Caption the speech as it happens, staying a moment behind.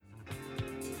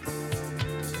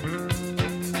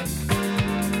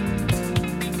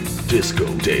Disco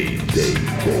Days.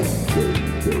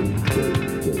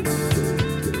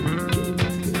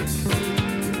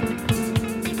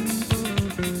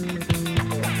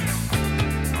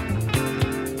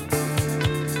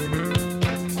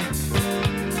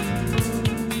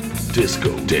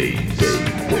 Disco Days.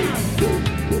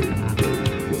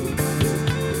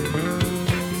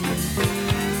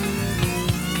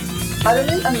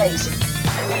 Utterly amazing.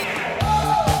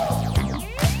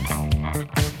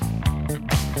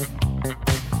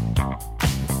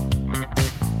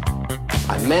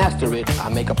 I master it, I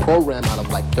make a program out of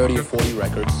like 30 or 40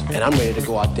 records, and I'm ready to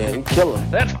go out there and kill them.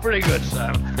 That's pretty good,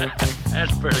 son.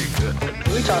 That's pretty good.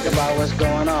 We talk about what's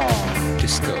going on.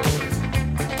 Disco.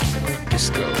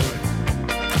 Disco.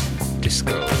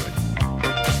 Disco.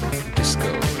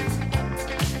 Disco.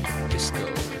 Disco.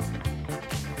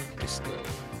 Disco.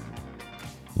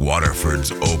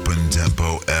 Waterford's Open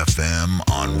Tempo FM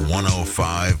on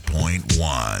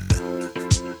 105.1.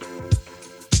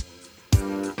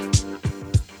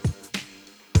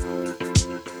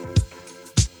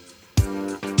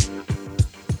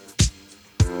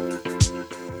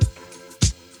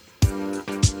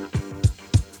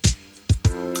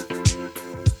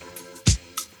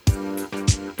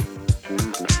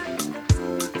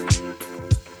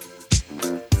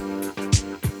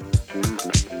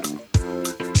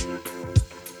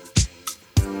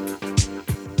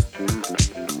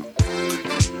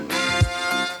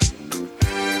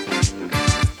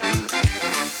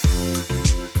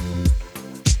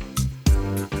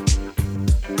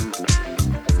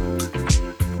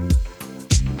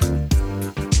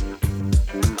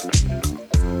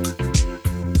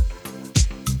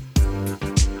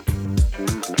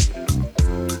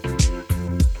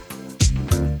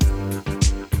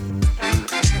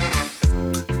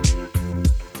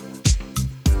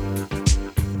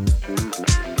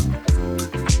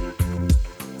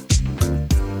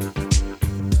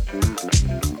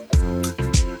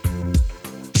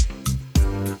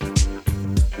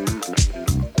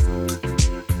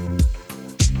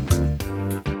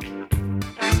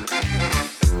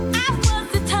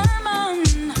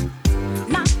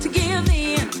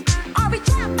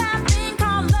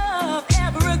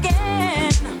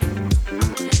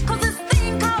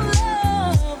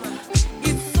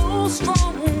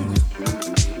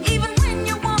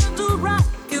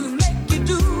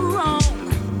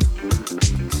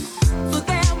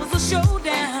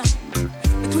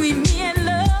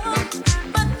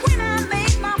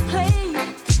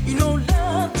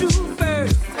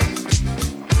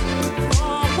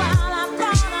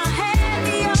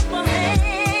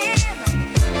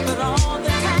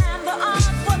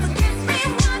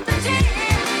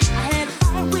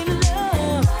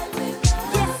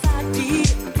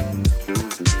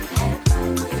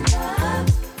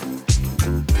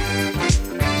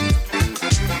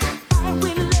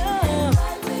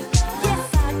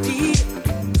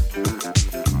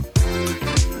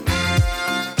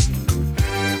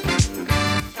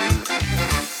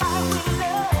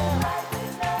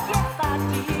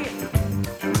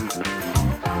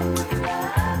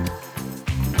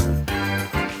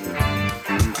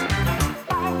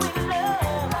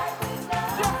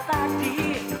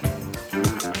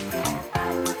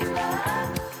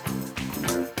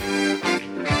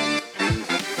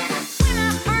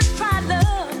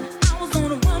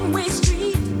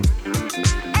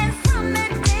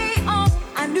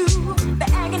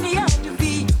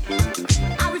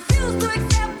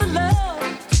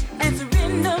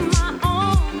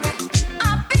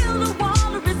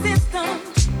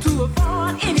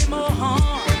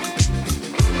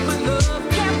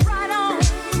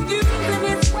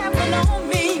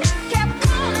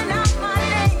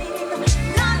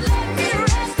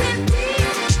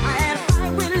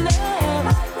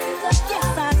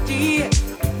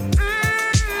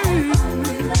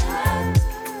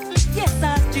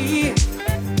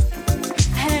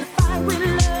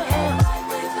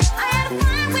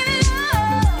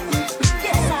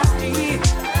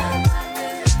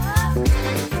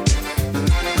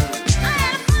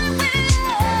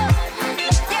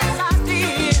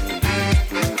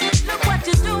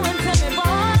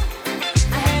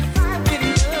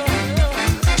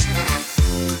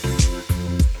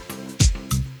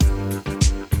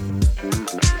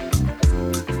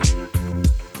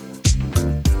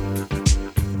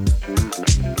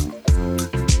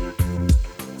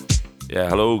 Yeah,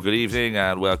 hello, good evening,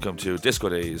 and welcome to Disco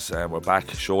Days. We're back,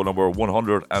 show number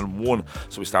 101.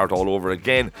 So we start all over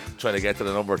again, trying to get to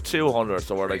the number 200.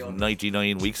 So we're like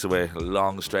 99 weeks away, a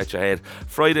long stretch ahead.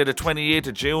 Friday, the 28th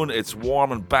of June. It's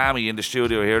warm and balmy in the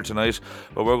studio here tonight,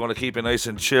 but we're going to keep it nice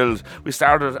and chilled. We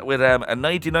started with a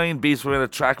 99 beats per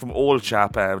minute track from Old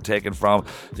Chap, taken from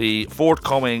the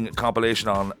forthcoming compilation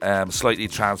on Slightly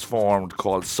Transformed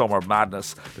called Summer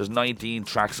Madness. There's 19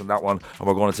 tracks in that one, and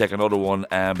we're going to take another one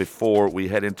before we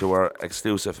head into our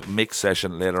exclusive mix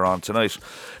session later on tonight.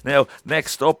 Now,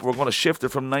 next up, we're going to shift it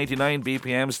from 99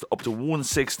 BPMs up to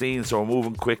 116, so we're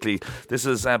moving quickly. This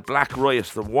is Black Riot,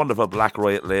 the wonderful Black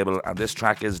Riot label, and this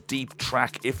track is Deep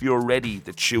Track, If You're Ready,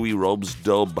 the Chewy Rubs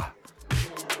dub.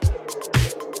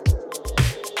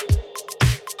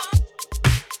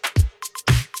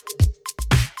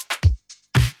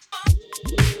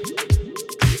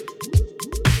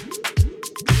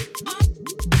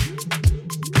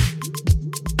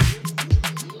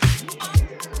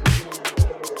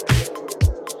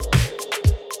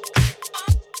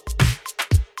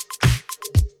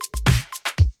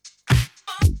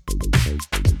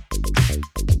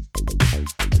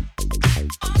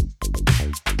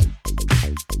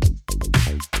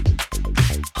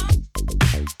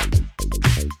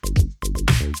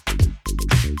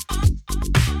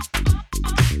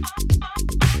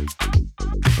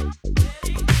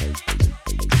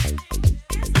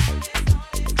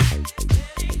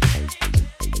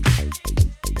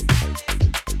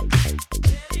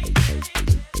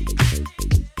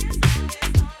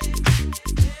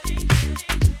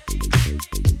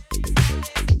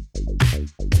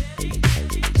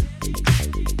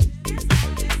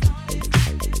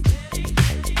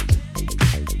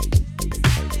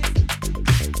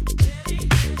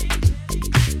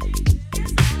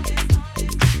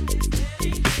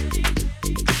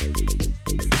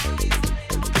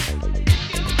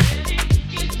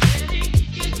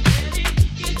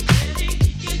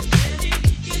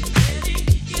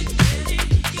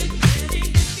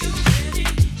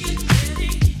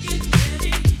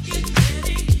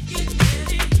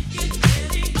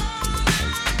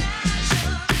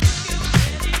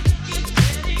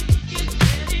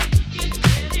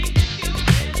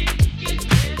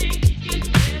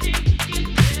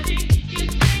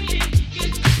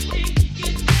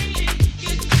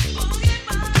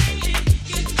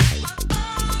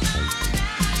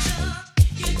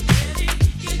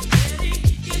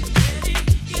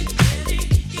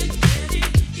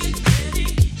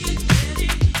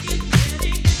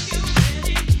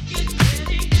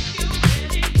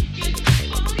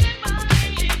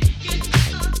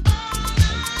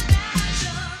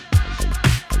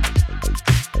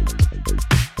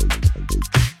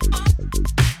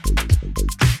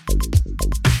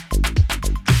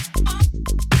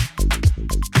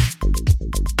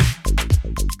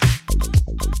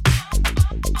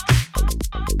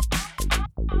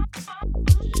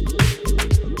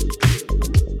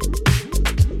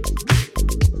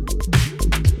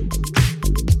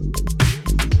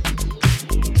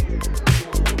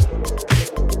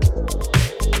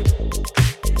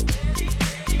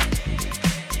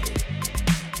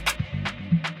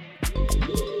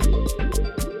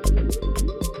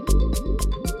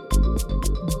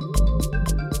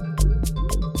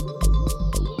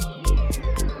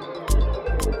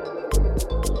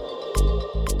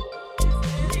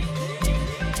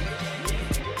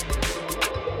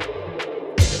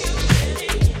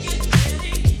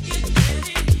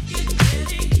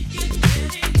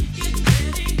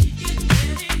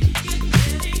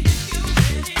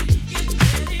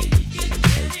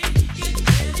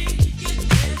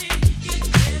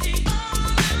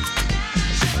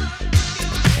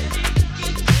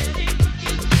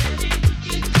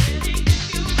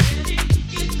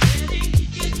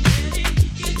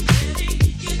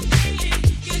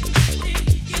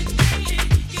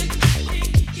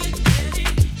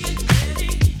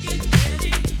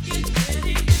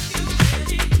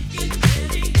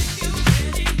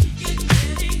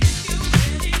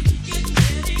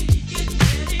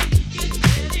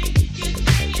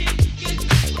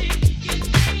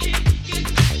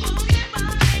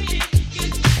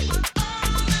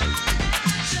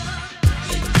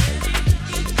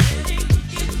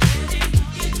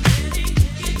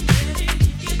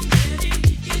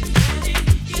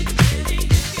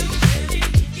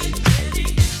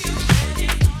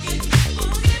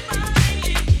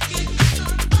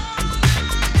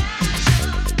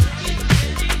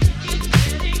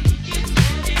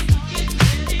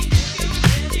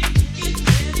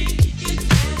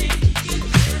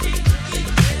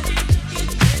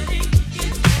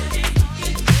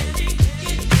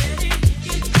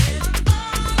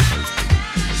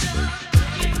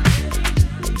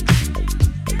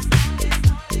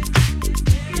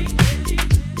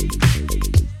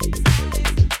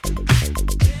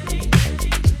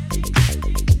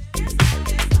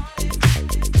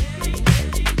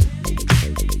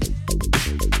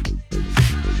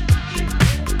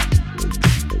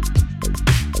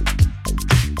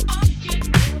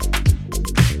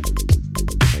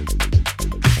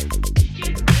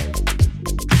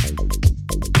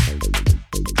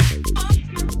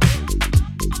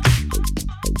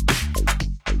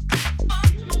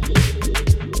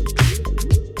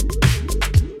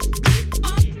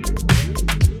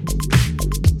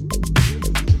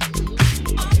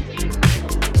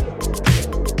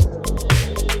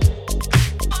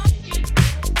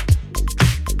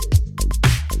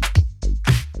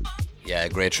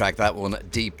 great track, that one.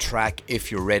 Deep Track,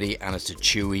 If You're Ready, and it's a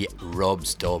Chewy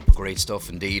Rubs dub. Great stuff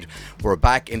indeed. We're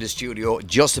back in the studio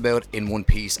just about in one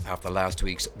piece after last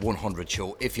week's 100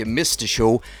 show. If you missed the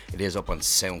show, it is up on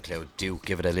SoundCloud. Do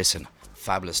give it a listen.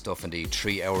 Fabulous stuff indeed.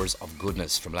 3 hours of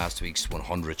goodness from last week's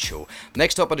 100 show.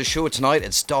 Next up on the show tonight,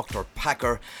 it's Dr.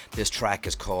 Packer. This track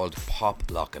is called Pop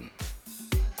Lockin'.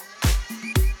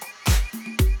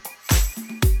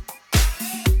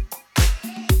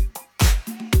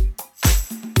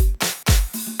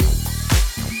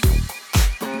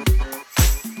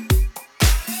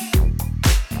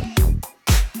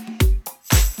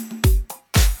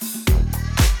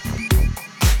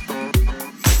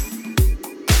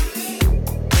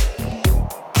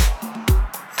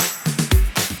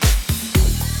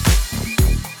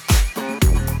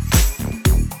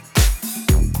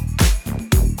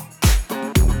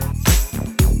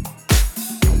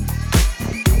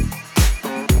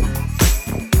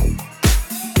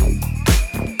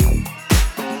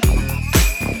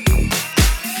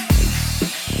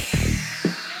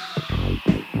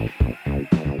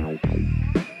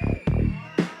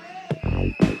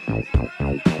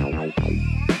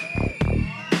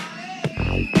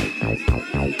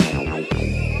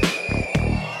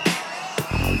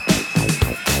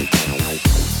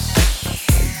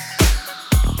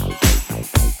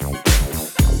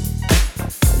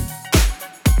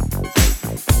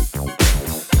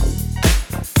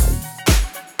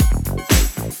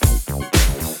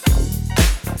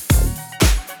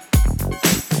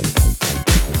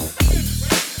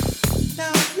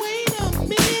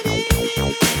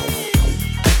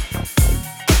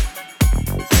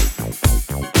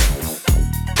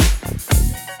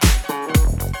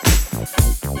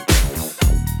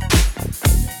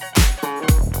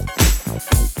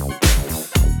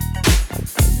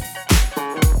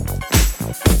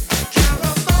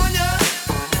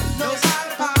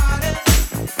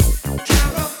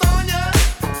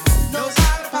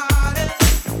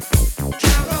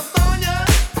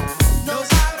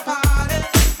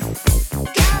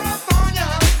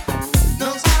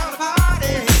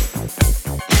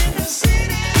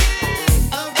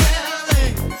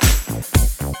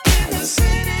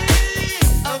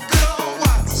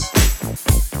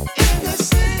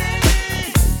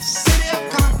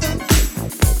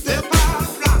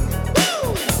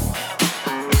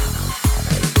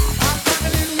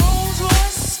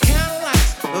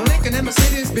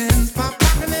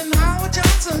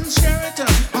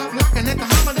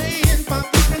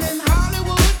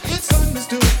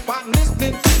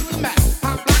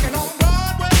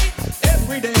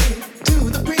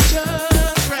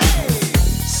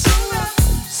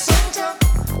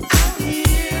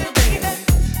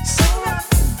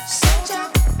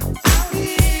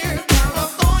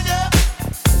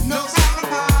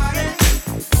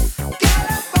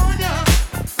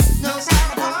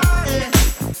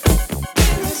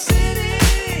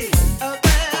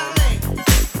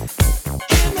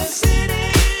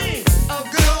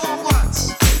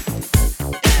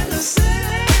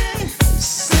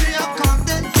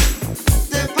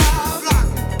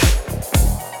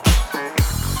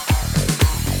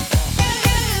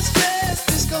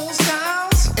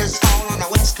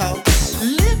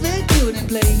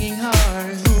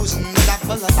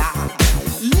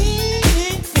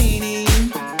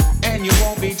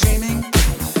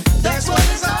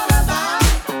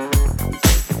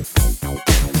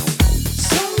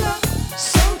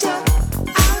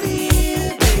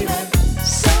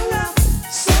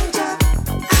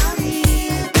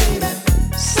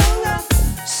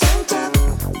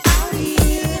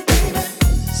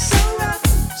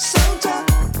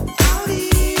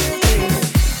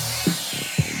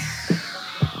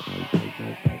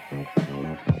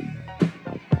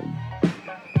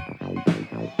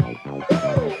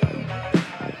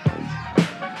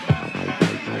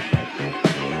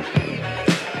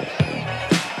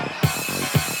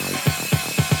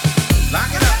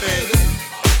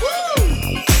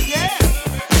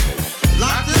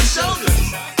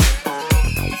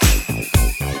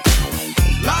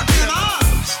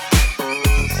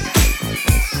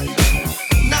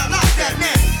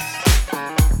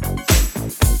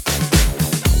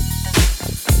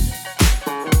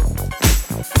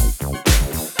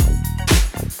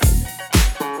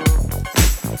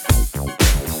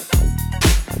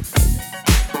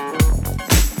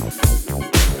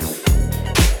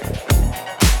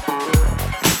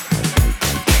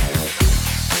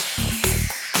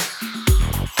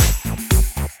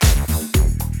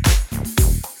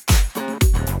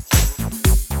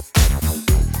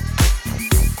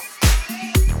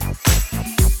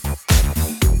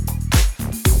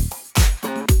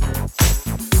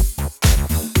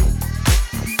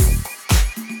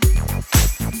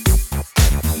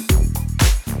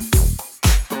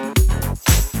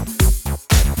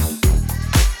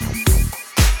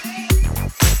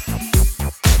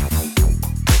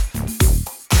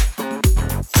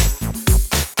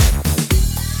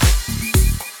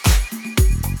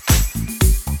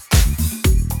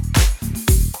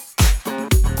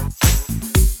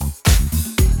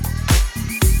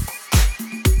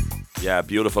 Yeah,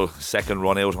 beautiful second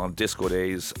run out on Disco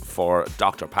Days for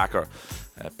Dr. Packer.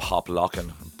 Pop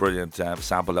Lockin', brilliant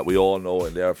sample that we all know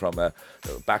in there from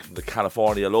back from the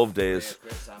California Love days.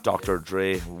 Dr.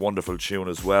 Dre, wonderful tune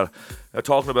as well.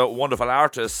 Talking about wonderful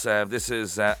artists, this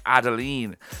is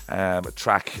Adeline, a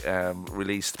track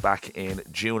released back in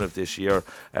June of this year.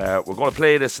 We're going to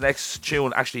play this next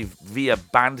tune actually via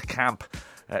Bandcamp.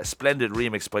 Splendid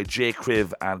remix by Jay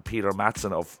Kriv and Peter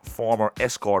Matson of former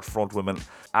Escort frontwoman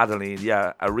Adeline.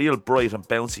 Yeah, a real bright and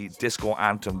bouncy disco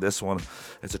anthem, this one.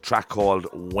 It's a track called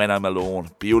When I'm Alone.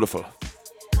 Beautiful.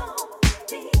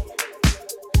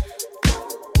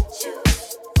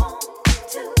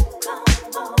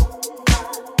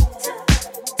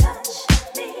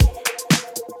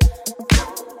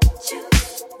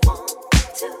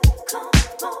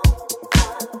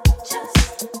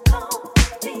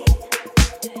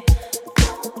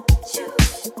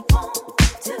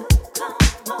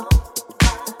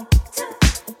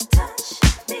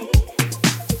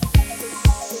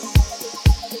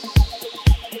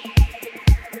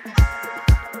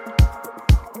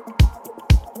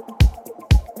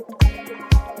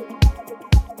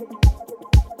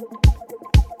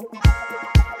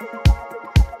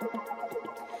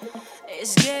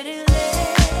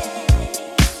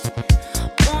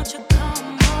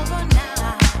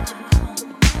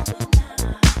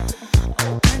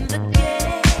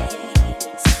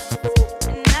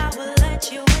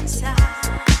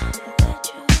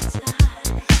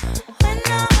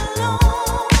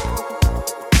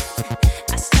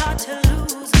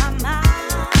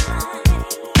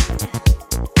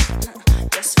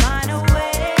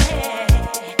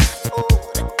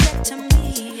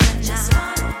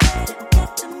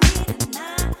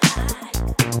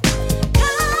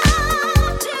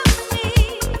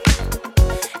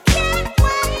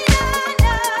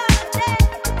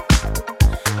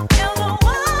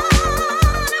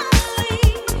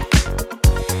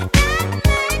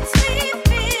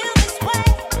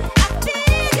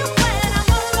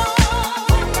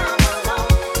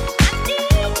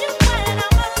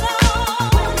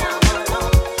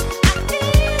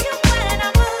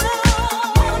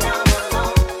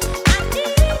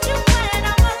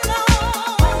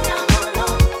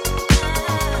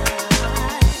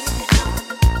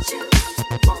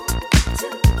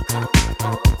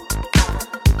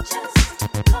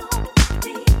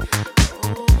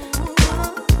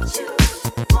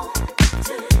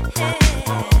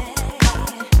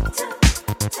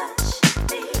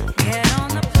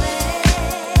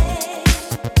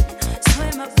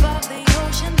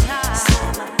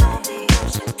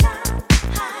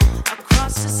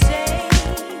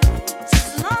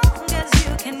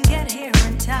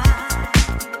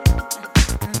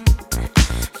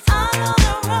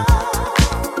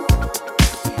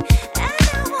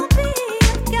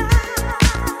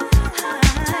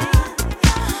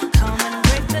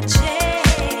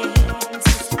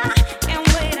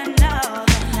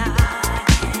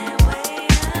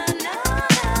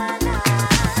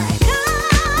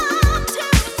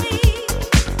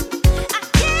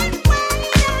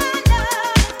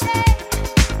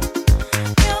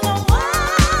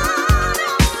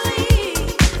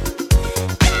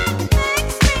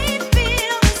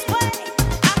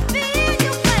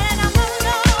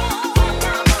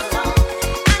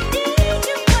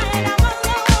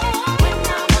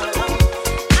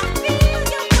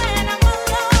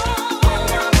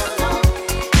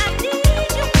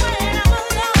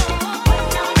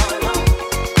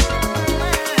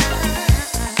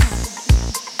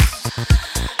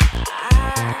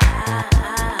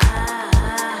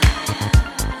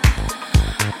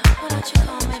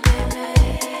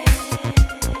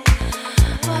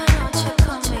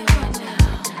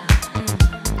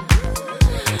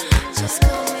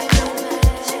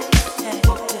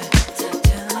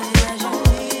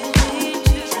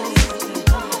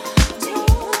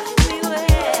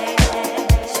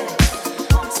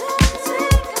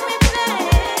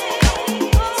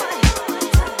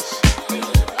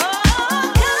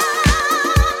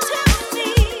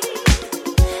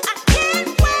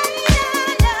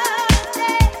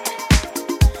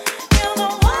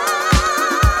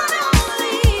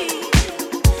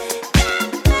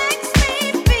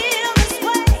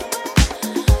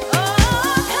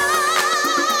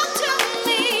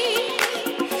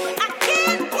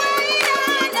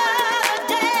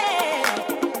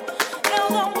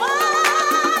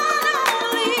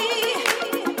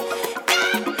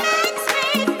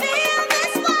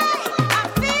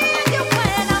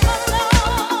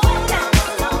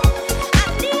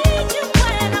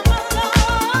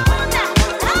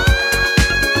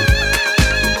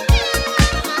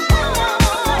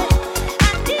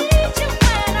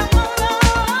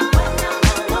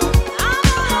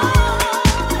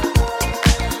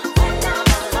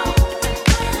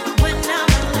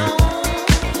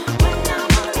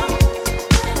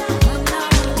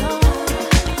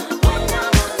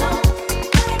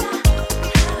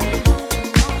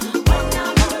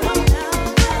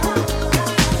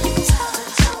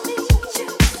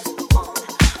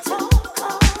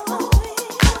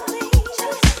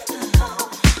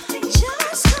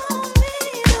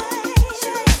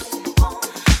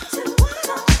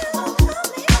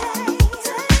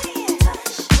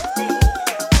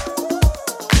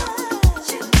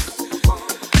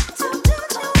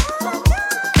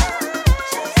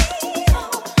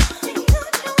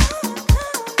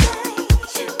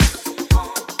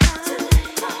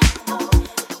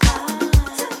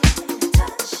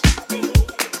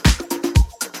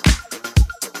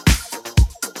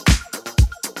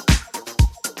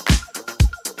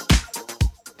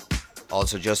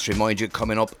 Also, just to remind you,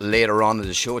 coming up later on in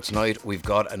the show tonight, we've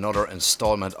got another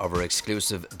installment of our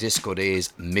exclusive Disco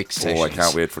Days mix sessions. Oh, I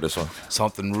can't wait for this one.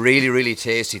 Something really, really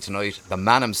tasty tonight. The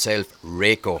man himself,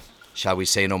 Reiko, shall we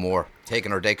say no more,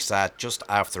 taking our decks at just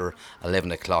after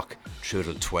 11 o'clock through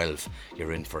till 12.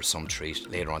 You're in for some treat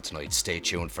later on tonight. Stay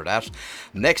tuned for that.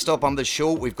 Next up on the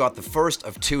show, we've got the first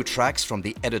of 2 tracks from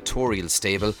the editorial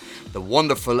stable, the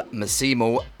wonderful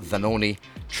Massimo Vanoni.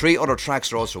 3 other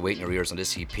tracks are also waiting your ears on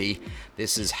this EP.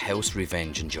 This is House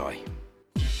Revenge. Enjoy.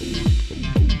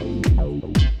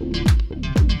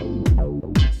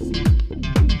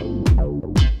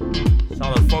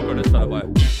 Solid fucker, this fella,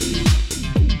 boy.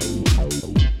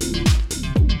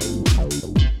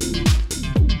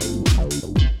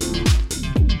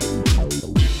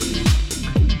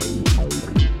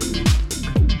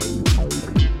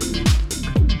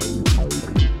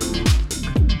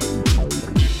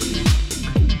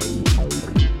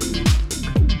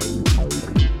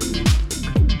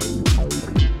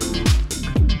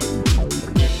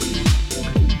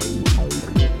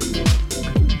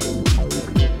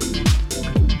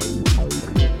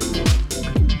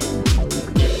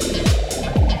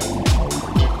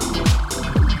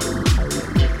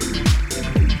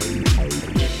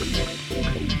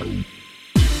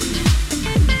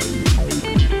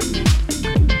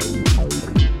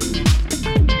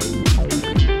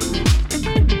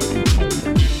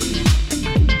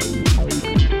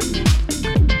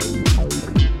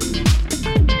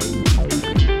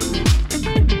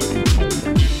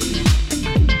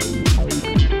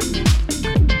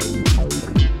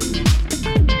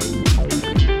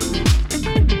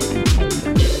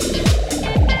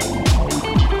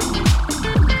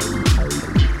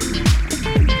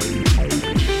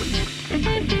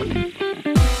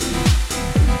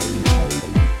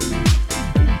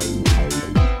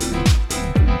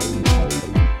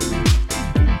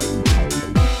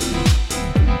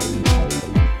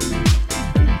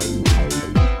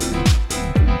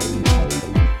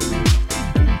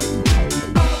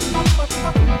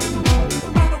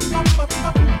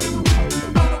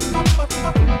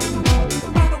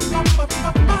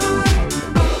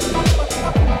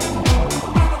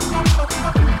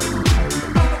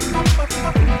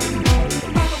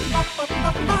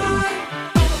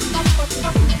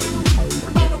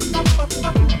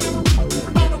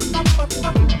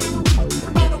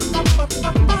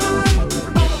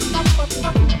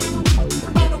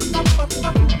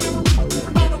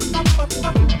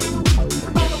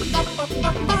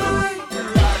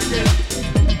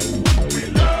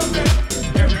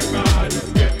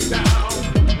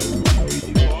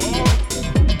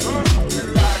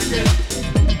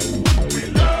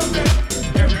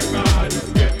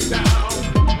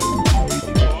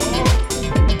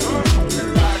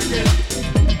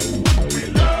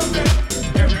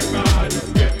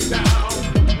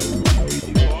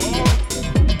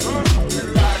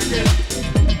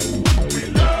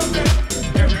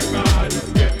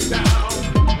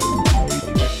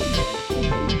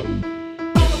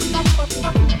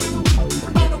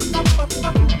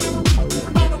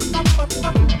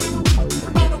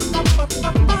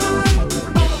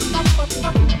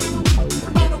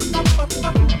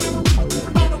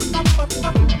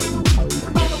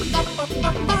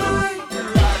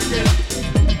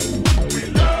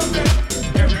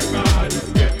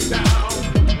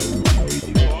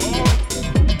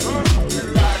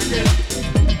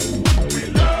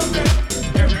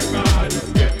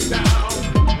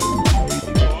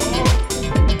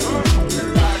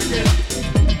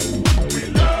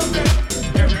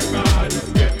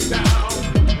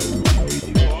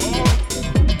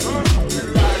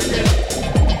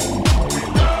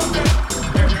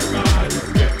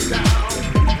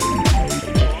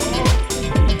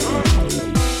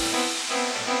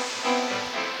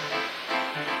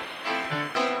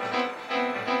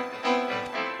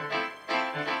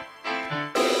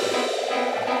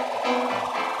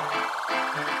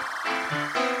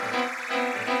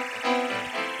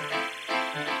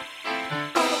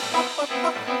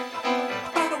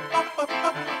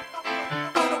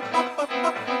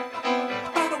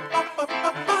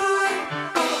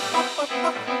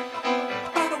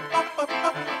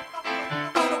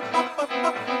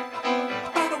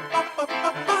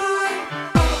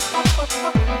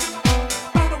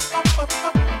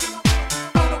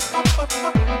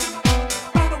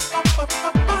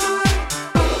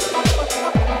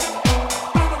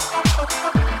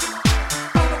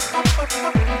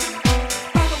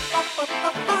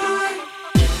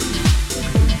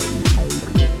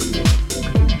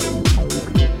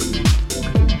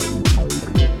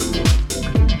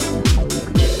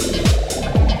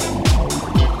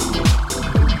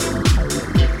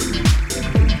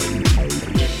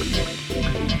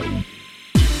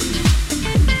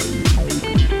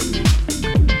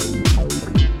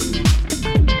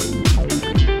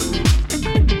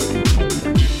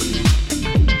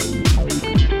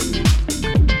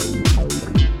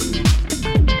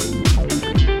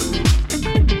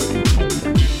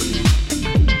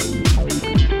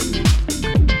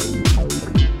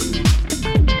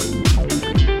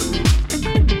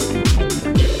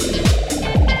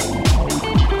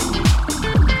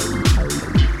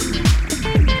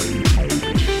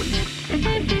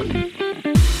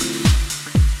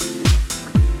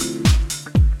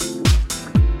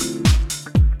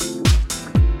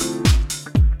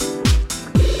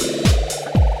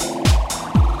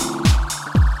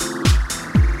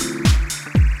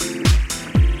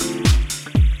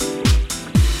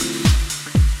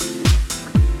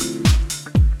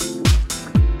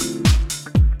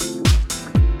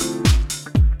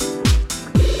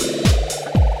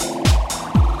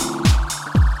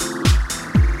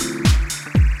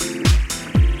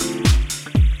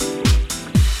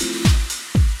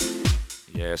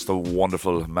 Yes, the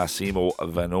wonderful Massimo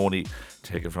Vanoni,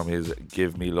 taken from his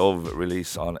Give Me Love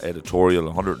release on Editorial,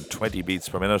 120 beats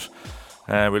per minute.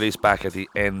 Released back at the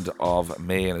end of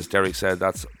May, and as Derek said,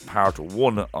 that's part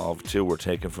 1 of 2 we're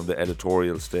taken from the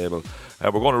Editorial stable. We're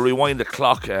going to rewind the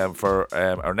clock for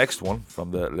our next one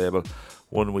from the label,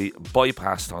 one we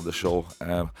bypassed on the show.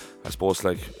 I suppose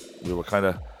like we were kind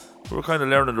of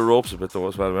learning the ropes a bit though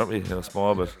as well, weren't we? In a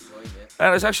small bit.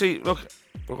 And it's actually, look,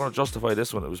 we're going to justify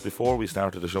this one. It was before we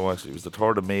started the show, actually. It was the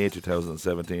 3rd of May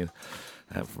 2017.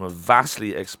 From a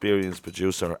vastly experienced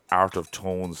producer, Art of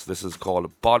Tones. This is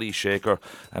called Body Shaker,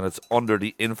 and it's Under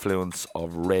the Influence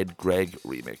of Red Greg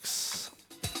remix.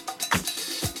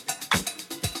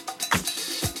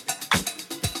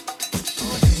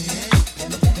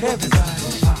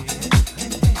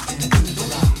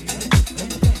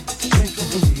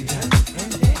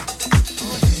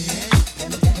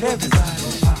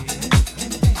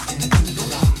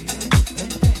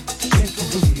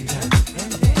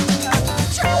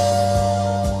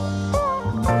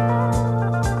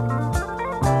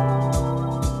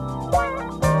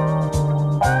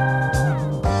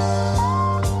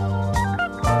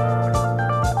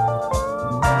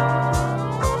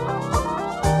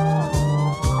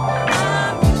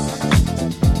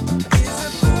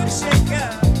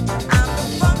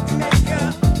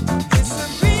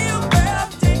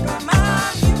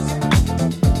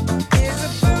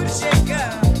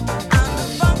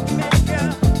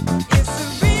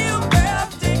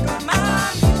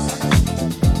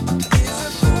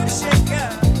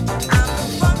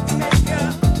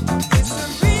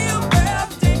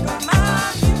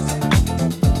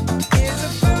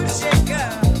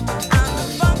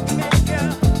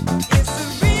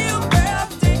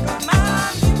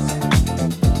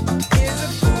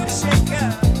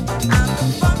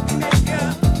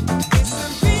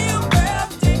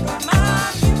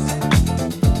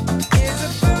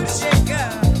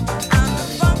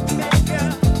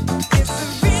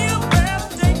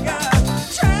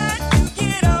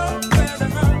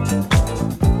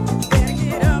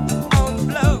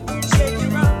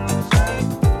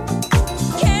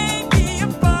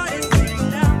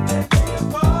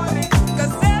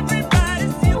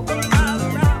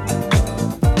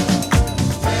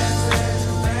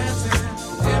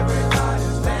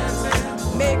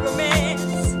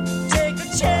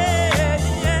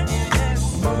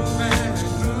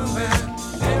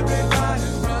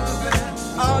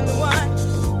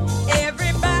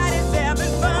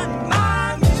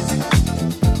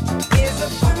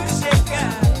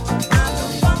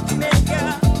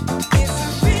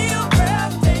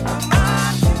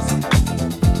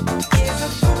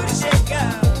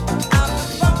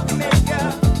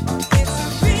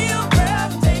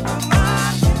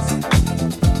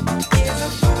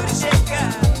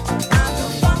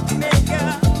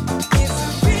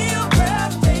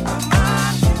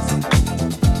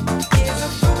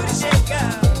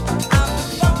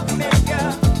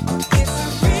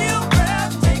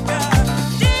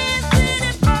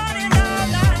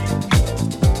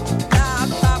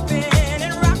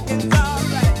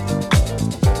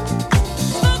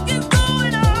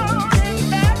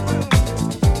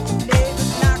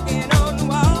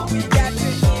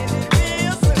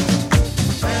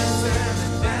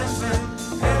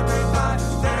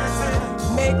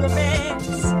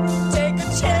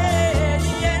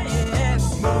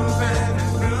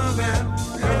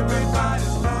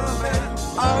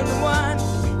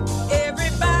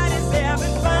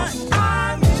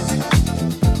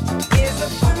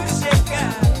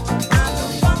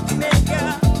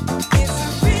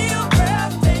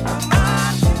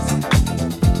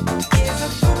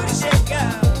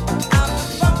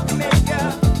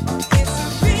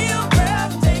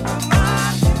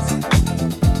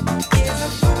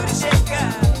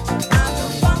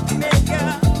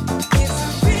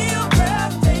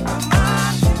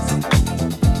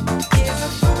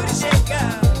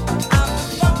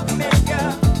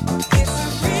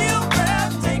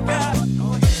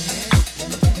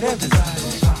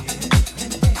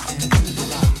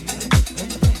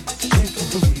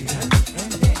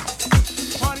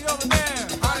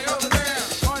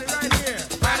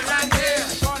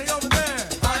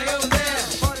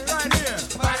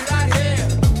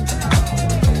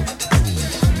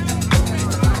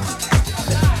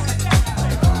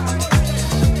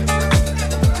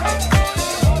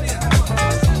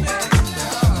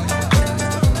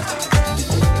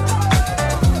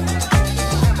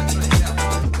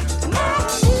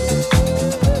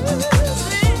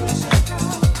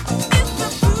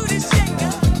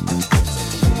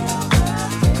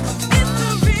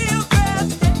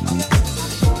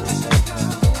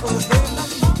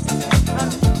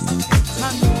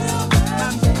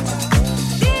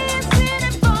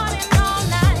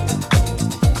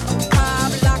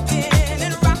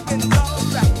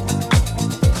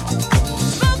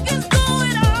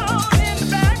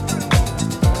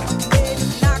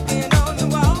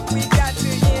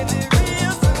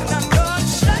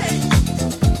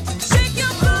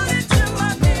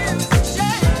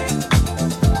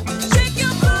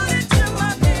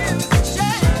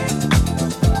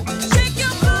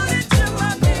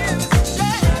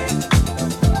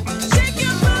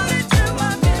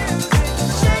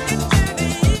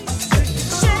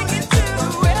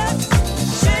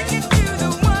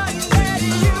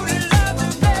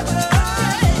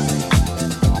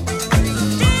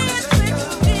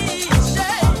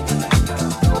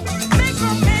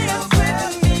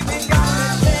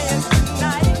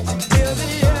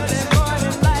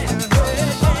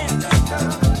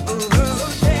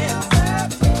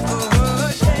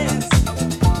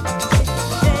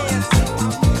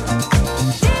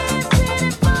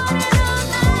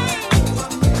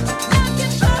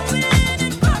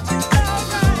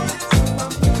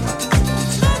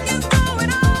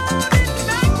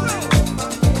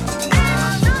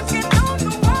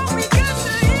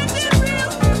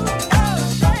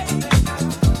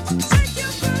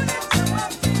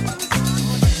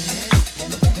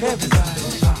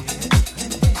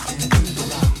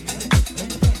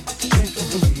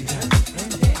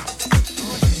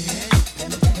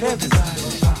 Yeah,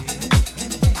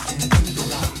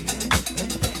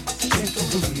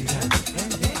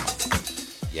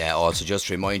 also just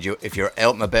to remind you, if you're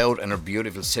out and about in our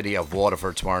beautiful city of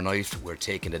Waterford tomorrow night, we're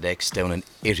taking the decks down in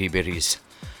Itty Bitties.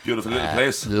 Beautiful little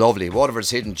place. Lovely. Waterford's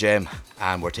hidden gem,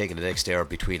 and we're taking the decks there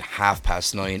between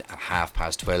 9:30 and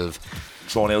 12:30.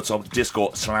 Throwing out some disco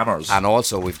slammers. And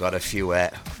also, we've got a few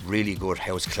really good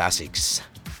house classics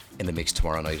in the mix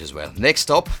tomorrow night as well.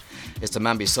 Next up is the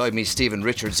man beside me, Stephen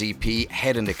Richards EP,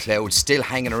 Head in the Clouds, still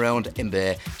hanging around in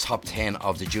the top 10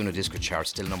 of the Juno Disco chart,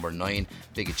 still number 9.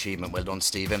 Big achievement. Well done,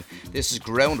 Stephen. This is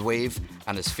Ground Wave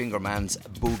and his Fingerman's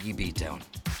Boogie Beatdown.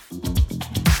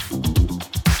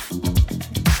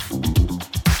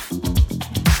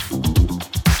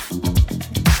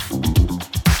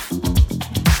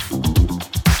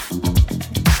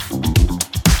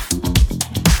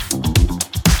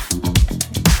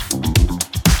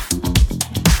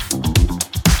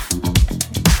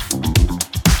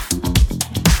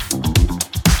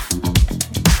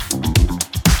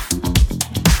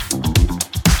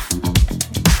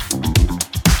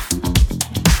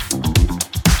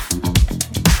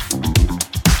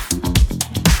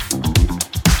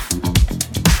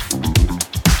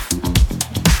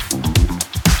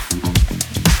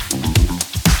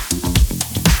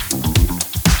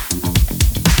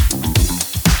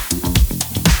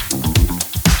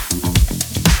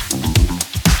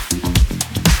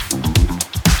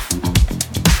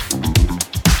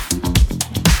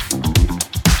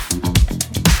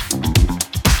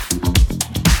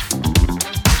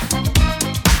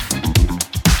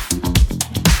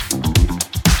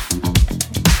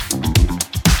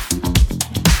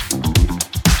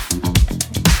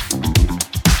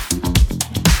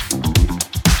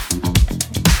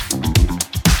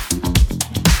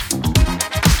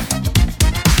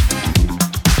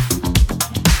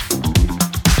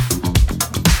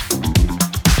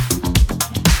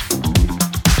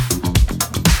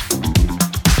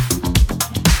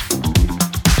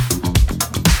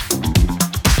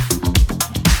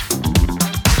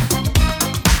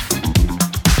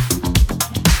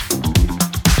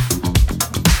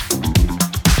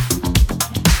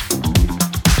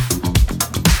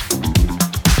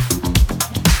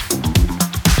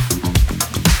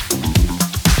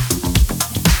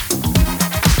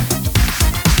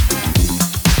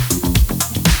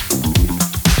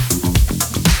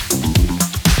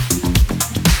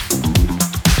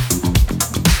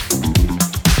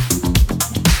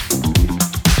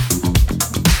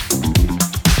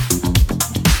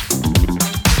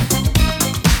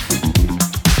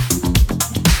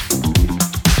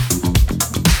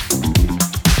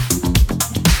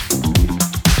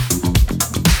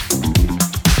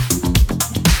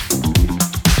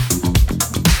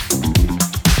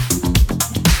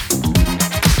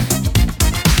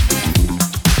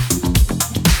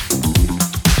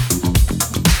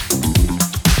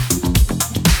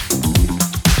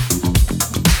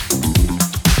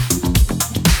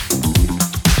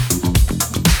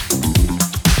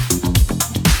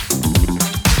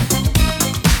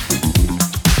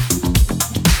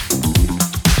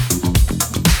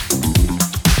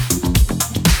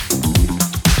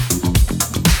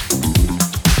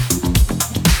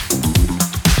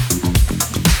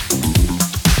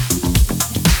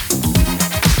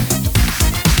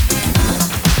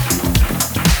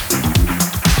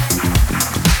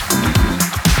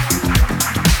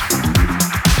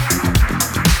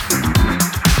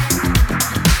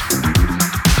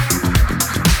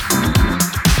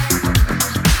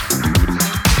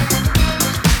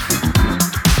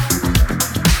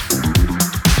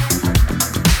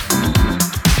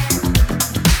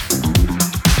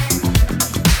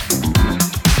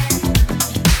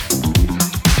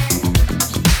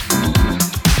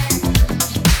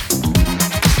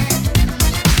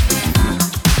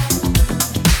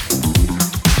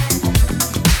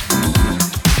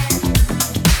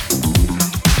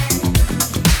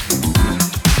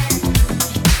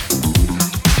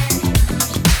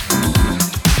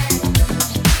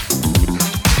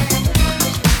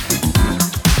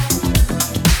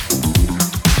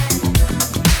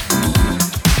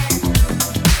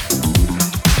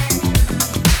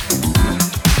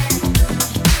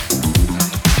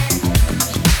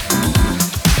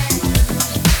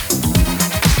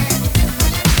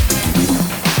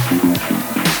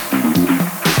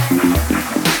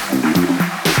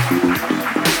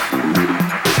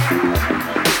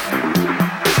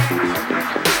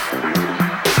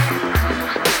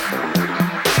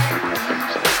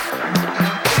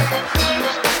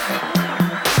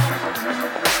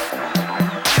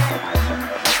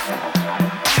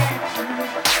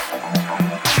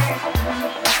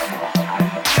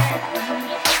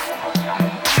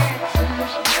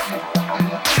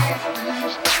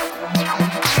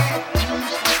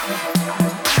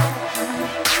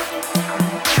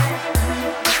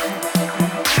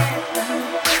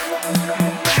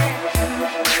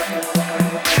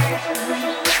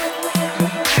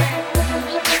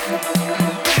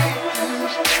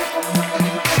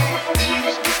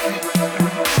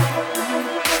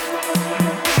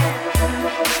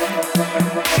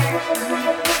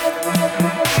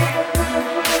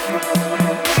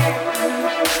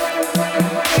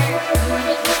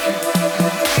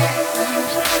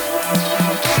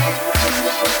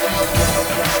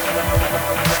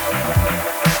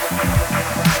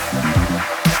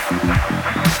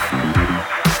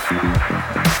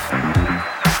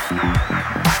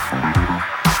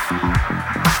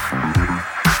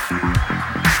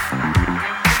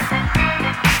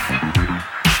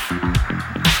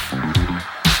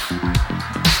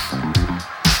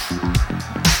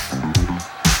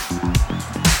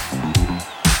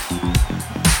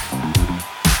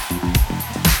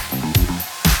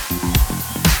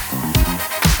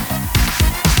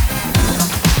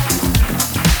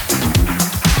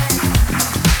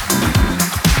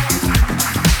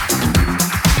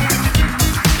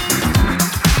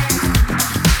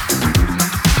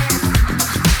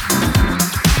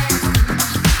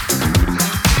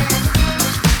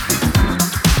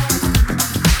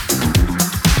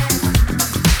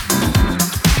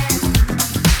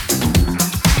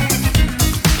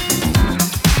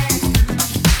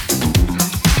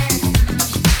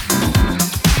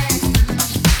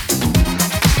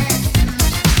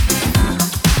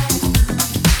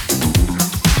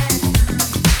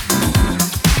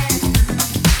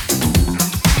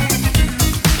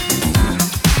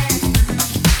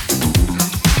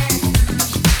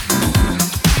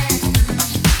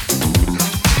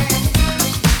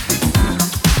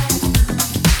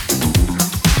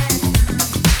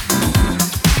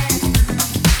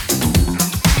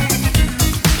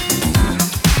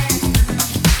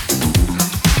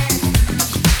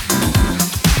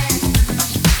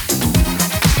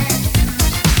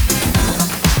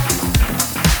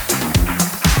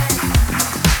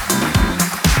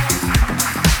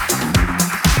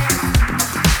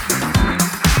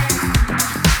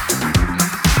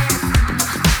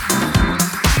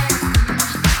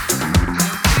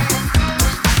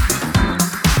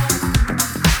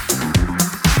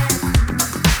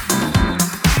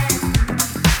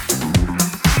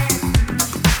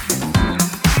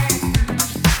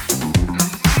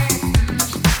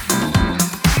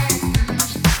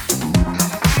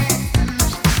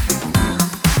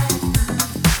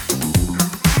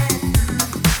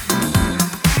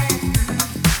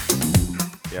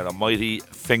 Mighty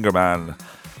Fingerman,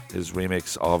 his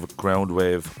remix of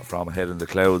Groundwave from Head in the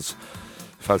Clouds.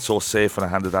 Felt so safe when I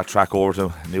handed that track over to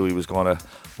him. Knew he was going to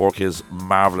work his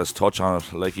marvellous touch on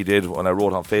it, like he did when I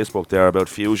wrote on Facebook there about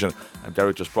Fusion, and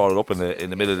Derek just brought it up in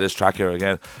the middle of this track here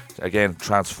again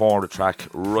transformed the track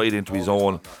right into his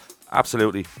own.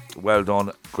 Absolutely well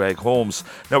done, Greg Holmes.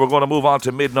 Now we're going to move on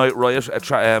to Midnight Riot.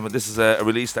 This is a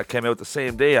release that came out the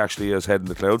same day actually as Head in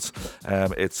the Clouds.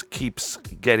 It Keeps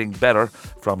Getting Better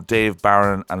from Dave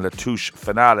Barron and Latouche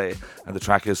Finale, and the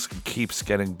track is Keeps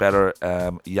Getting Better,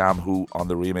 Yamhoo on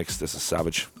the remix. This is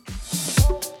savage.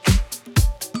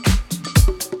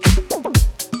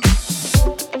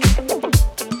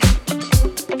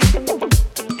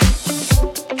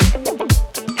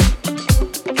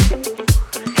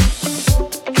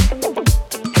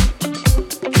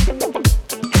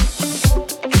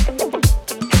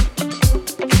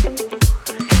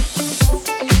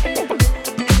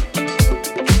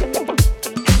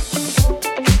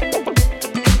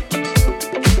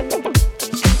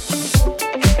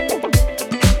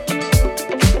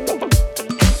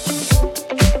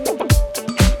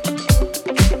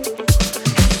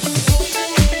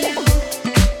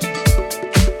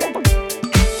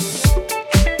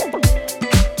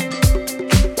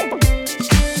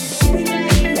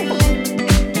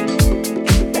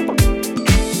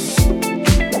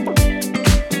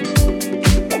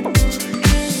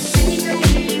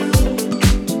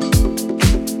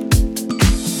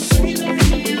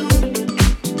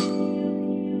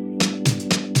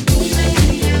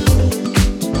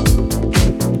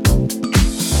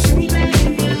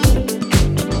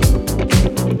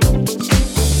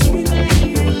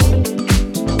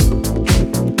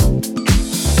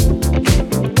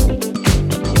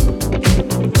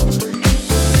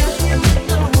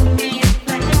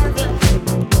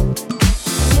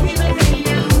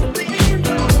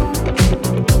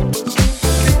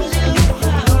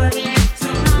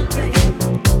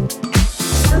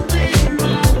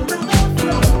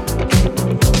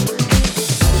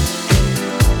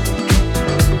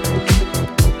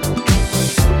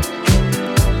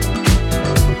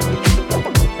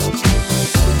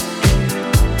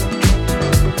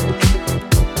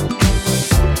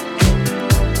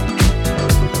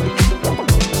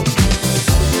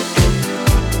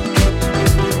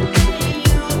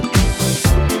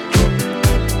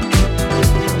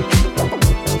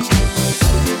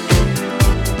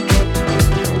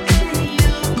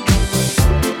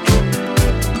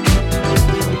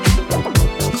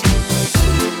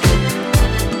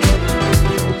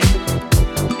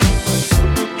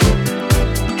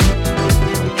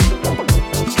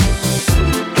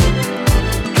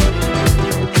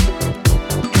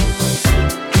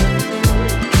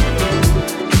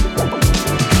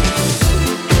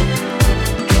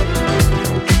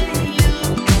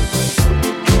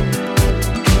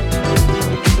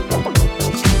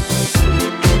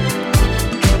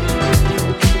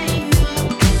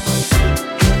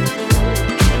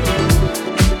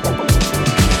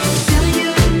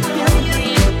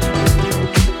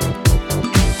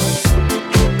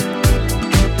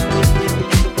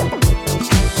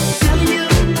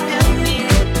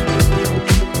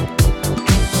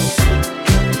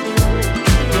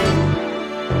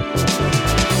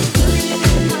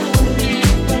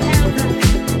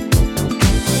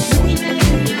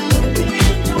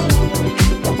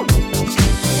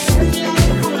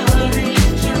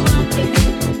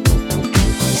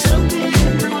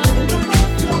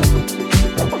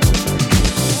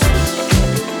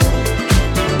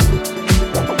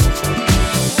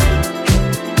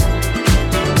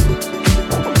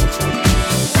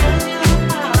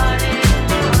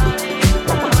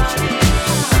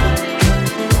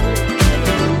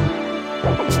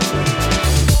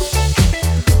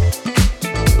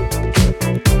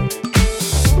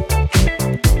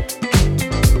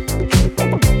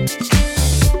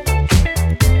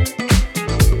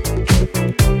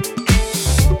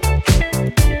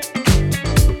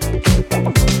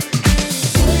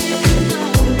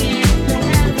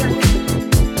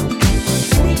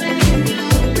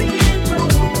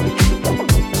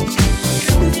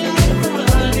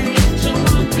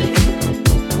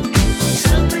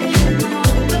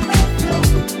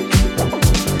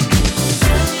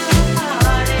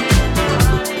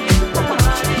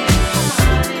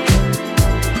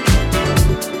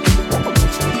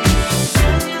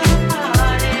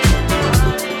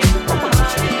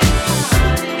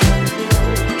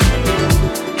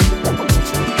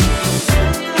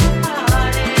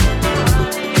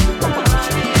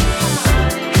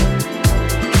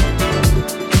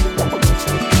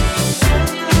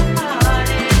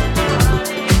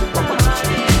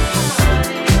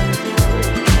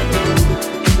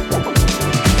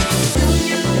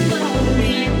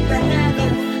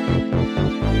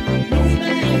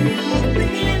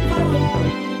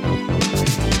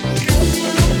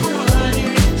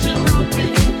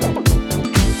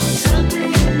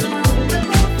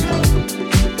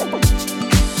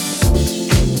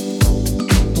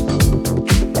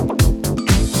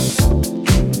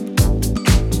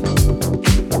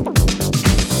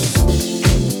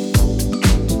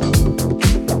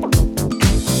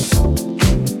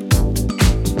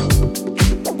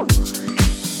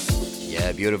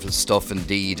 Beautiful stuff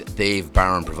indeed. Dave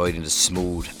Barron providing the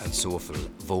smooth and soulful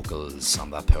vocals on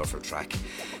that powerful track.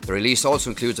 The release also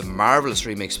includes a marvellous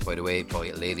remix, by the way, by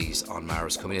Ladies on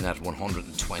Mars, coming in at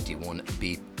 121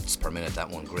 beats per minute. That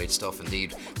one, great stuff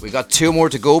indeed. We got 2 more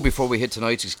to go before we hit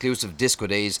tonight's exclusive Disco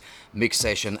Days mix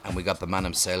session, and we got the man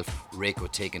himself,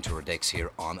 Reiko, taken to her decks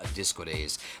here on Disco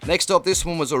Days. Next up, this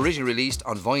one was originally released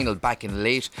on vinyl back in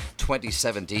late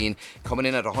 2017, coming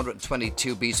in at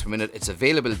 122 beats per minute. It's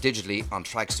available digitally on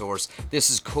Tracksource. This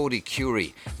is Cody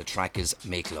Curie. The track is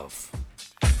Make Love.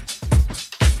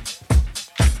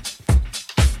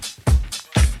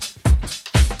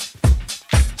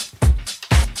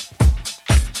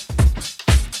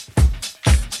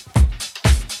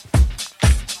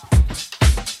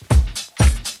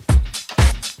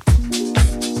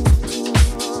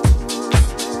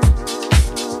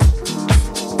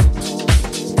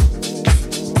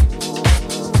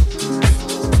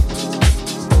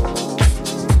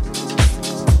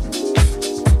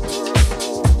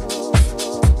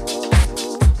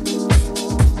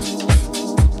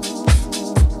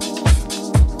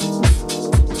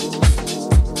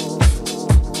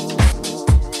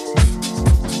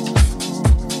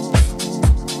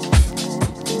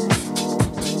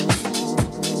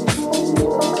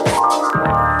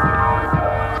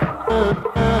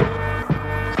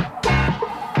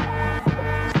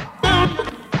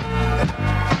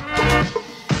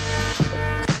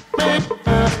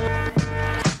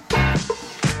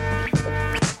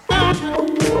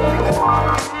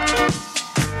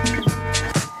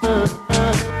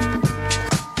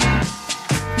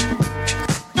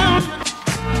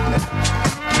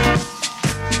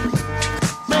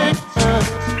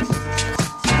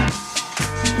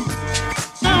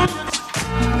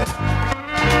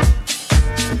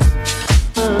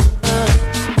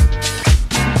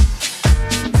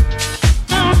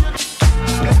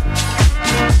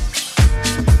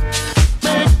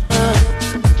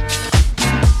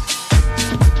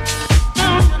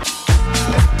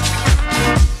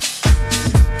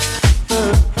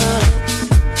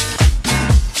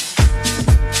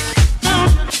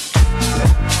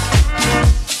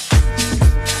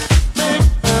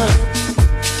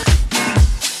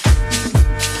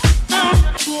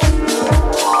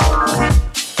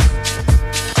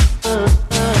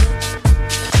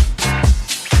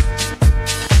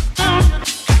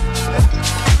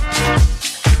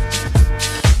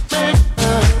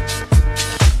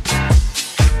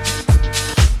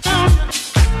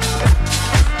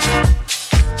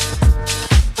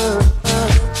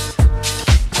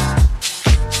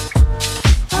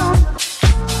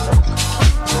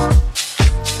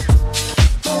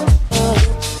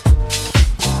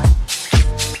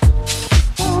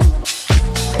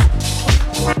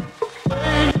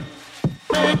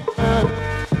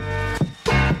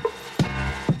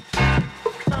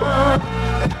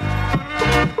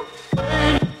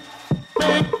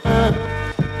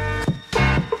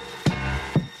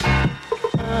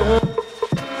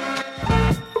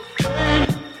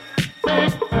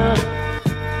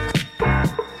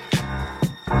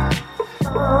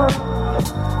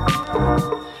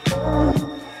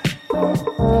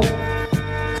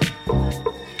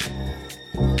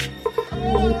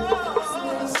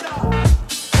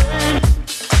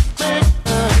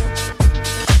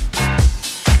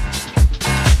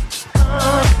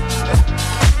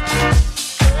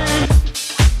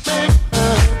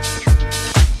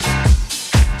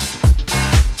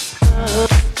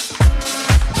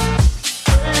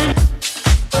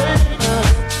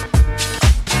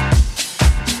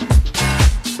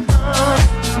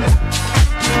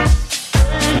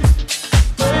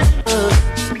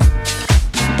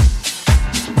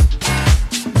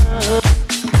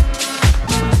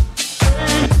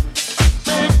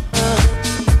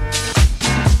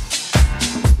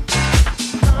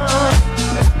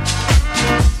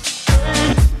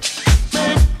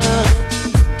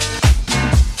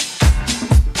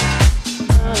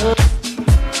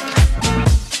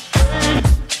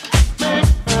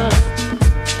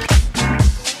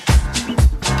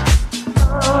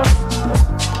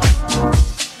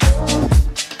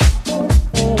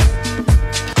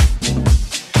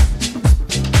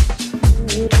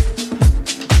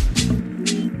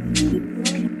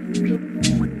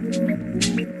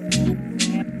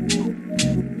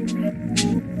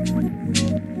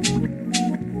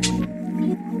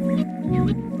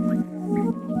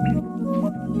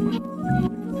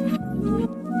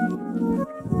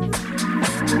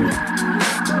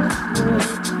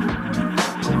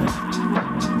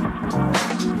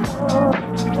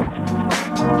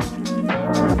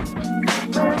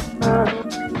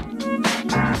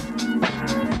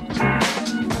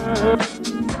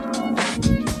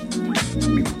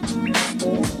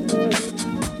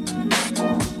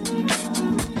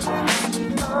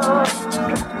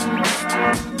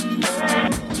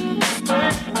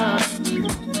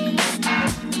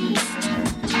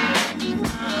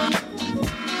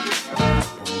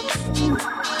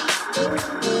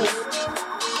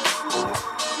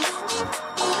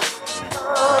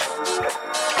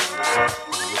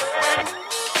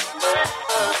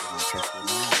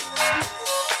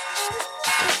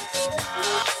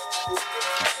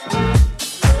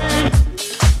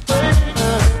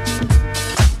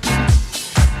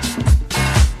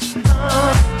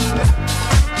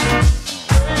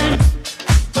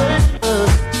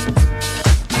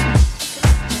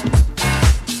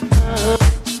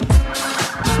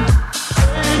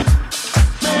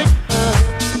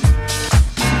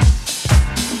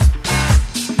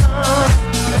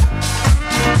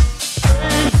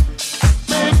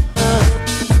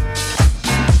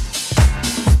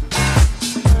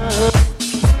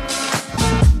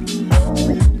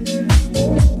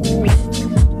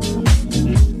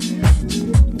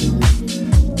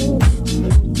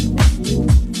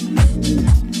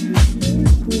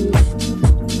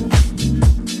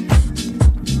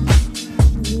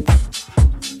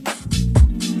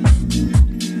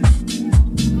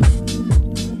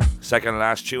 Second and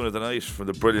last tune of the night from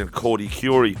the brilliant Cody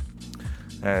Curie.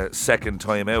 Second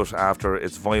time out after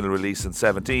its vinyl release in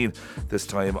 17, this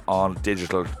time on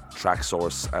digital track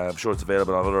source. I'm sure it's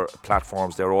available on other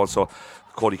platforms there also.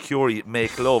 Cody Curie,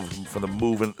 Make Love from the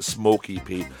Moving Smoke EP.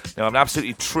 Now I'm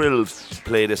absolutely thrilled to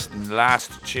play this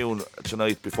last tune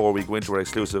tonight before we go into our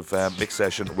exclusive mix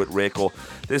session with Reiko.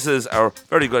 This is our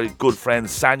very good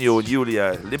friends Sanyo and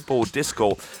Yulia, Limpo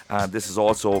Disco, and this is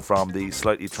also from the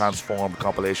slightly transformed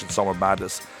compilation Summer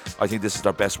Madness. I think this is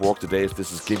their best work to date.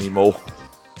 This is Gimme Mo.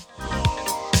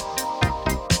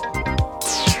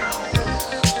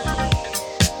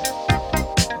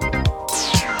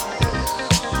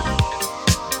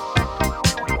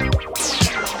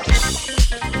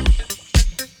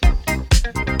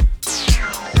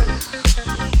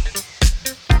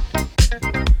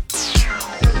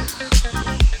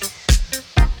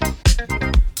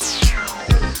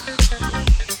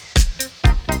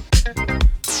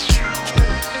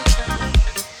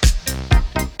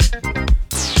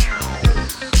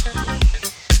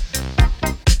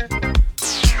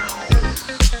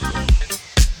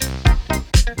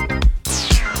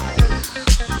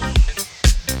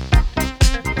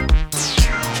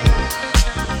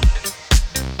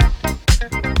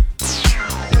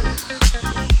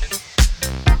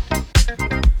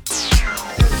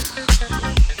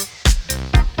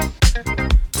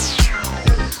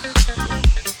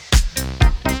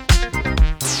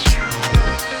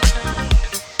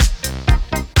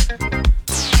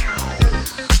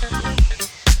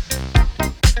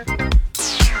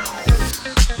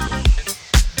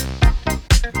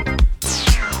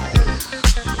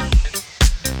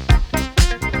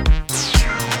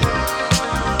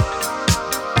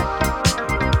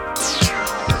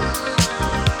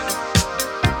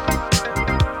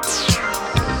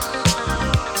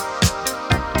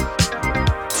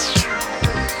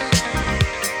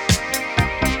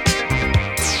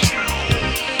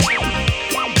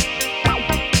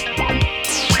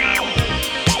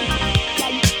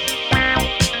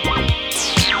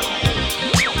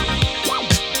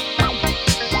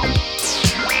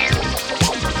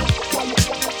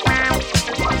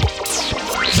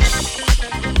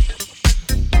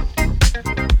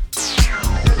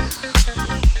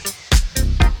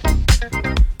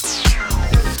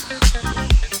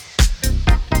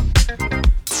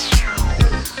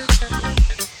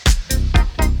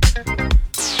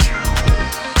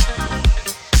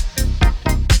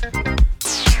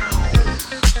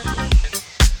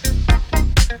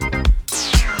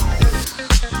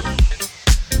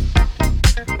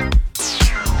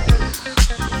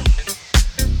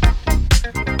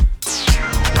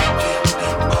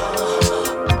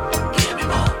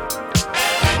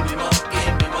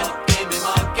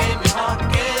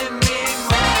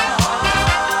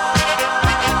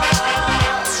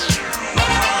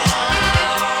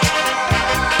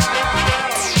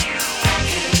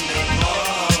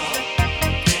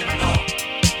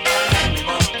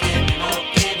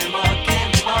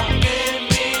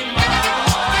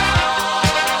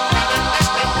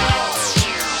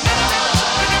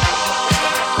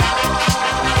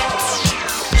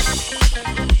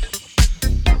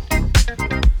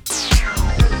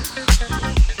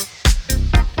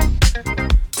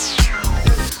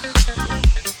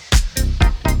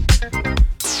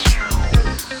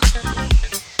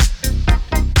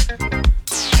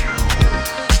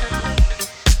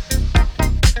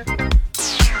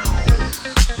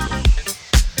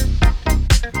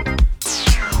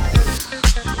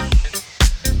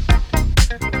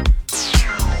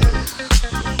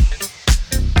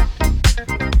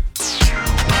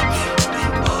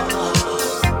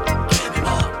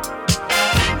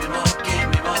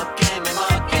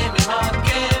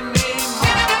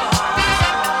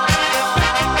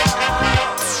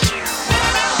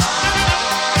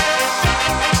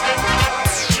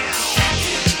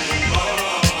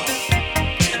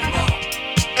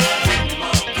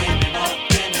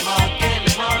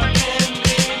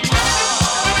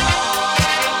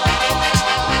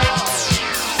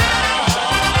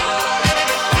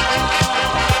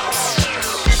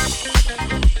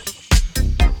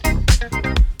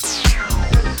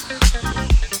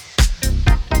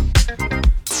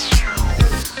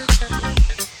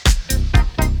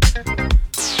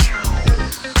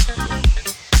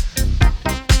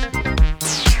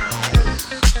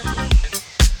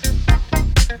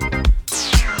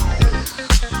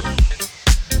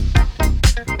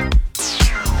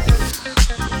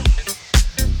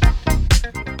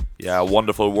 Yeah,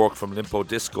 wonderful work from Limpo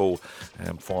Disco,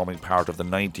 forming part of the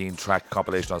 19-track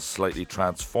compilation on Slightly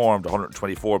Transformed,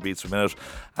 124 beats per minute,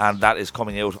 and that is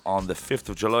coming out on the 5th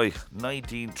of July.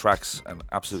 19 tracks and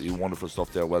absolutely wonderful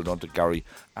stuff there. Well done to Gary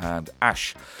and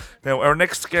Ash. Now, our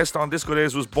next guest on Disco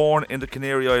Days was born in the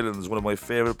Canary Islands, one of my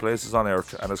favourite places on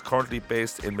earth, and is currently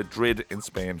based in Madrid in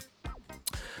Spain.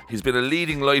 He's been a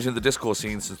leading light in the disco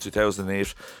scene since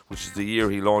 2008, which is the year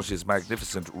he launched his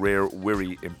magnificent Rare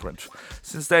Wirry imprint.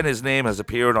 Since then, his name has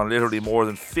appeared on literally more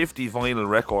than 50 vinyl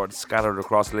records scattered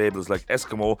across labels like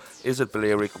Eskimo, Is It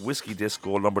Balearic, Whiskey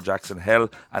Disco, Lumberjacks in Hell,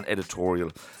 and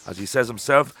Editorial. As he says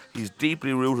himself, he's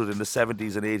deeply rooted in the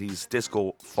 70s and 80s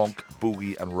disco, funk,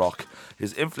 boogie, and rock.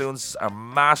 His influences are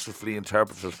masterfully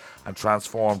interpreted and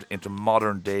transformed into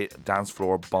modern-day dance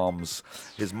floor bombs.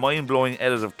 His mind-blowing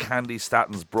edit of Candy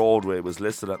Statton's Broadway was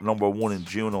listed at number 1 in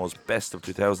Juno's Best of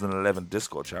 2011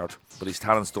 disco chart. But his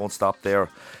talents don't stop there.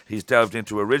 He's delved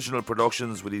into original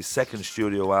productions with his second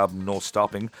studio album, No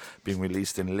Stopping, being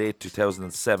released in late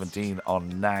 2017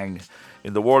 on Nang.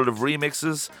 In the world of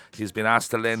remixes, he's been asked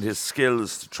to lend his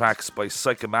skills to tracks by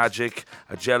Psychomagic,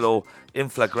 Agello,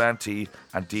 Inflagranti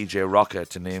and DJ Rocca,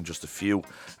 to name just a few.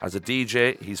 As a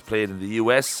DJ, he's played in the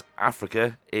US,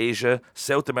 Africa, Asia,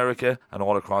 South America and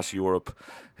all across Europe.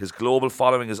 His global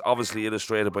following is obviously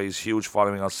illustrated by his huge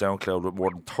following on SoundCloud with more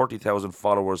than 30,000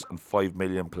 followers and 5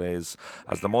 million plays.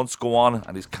 As the months go on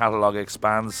and his catalogue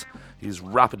expands, he's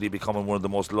rapidly becoming one of the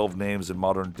most loved names in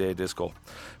modern day disco.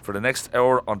 For the next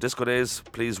hour on Disco Days,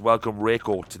 please welcome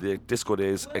Reiko to the Disco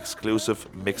Days exclusive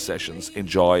mix sessions.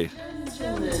 Enjoy.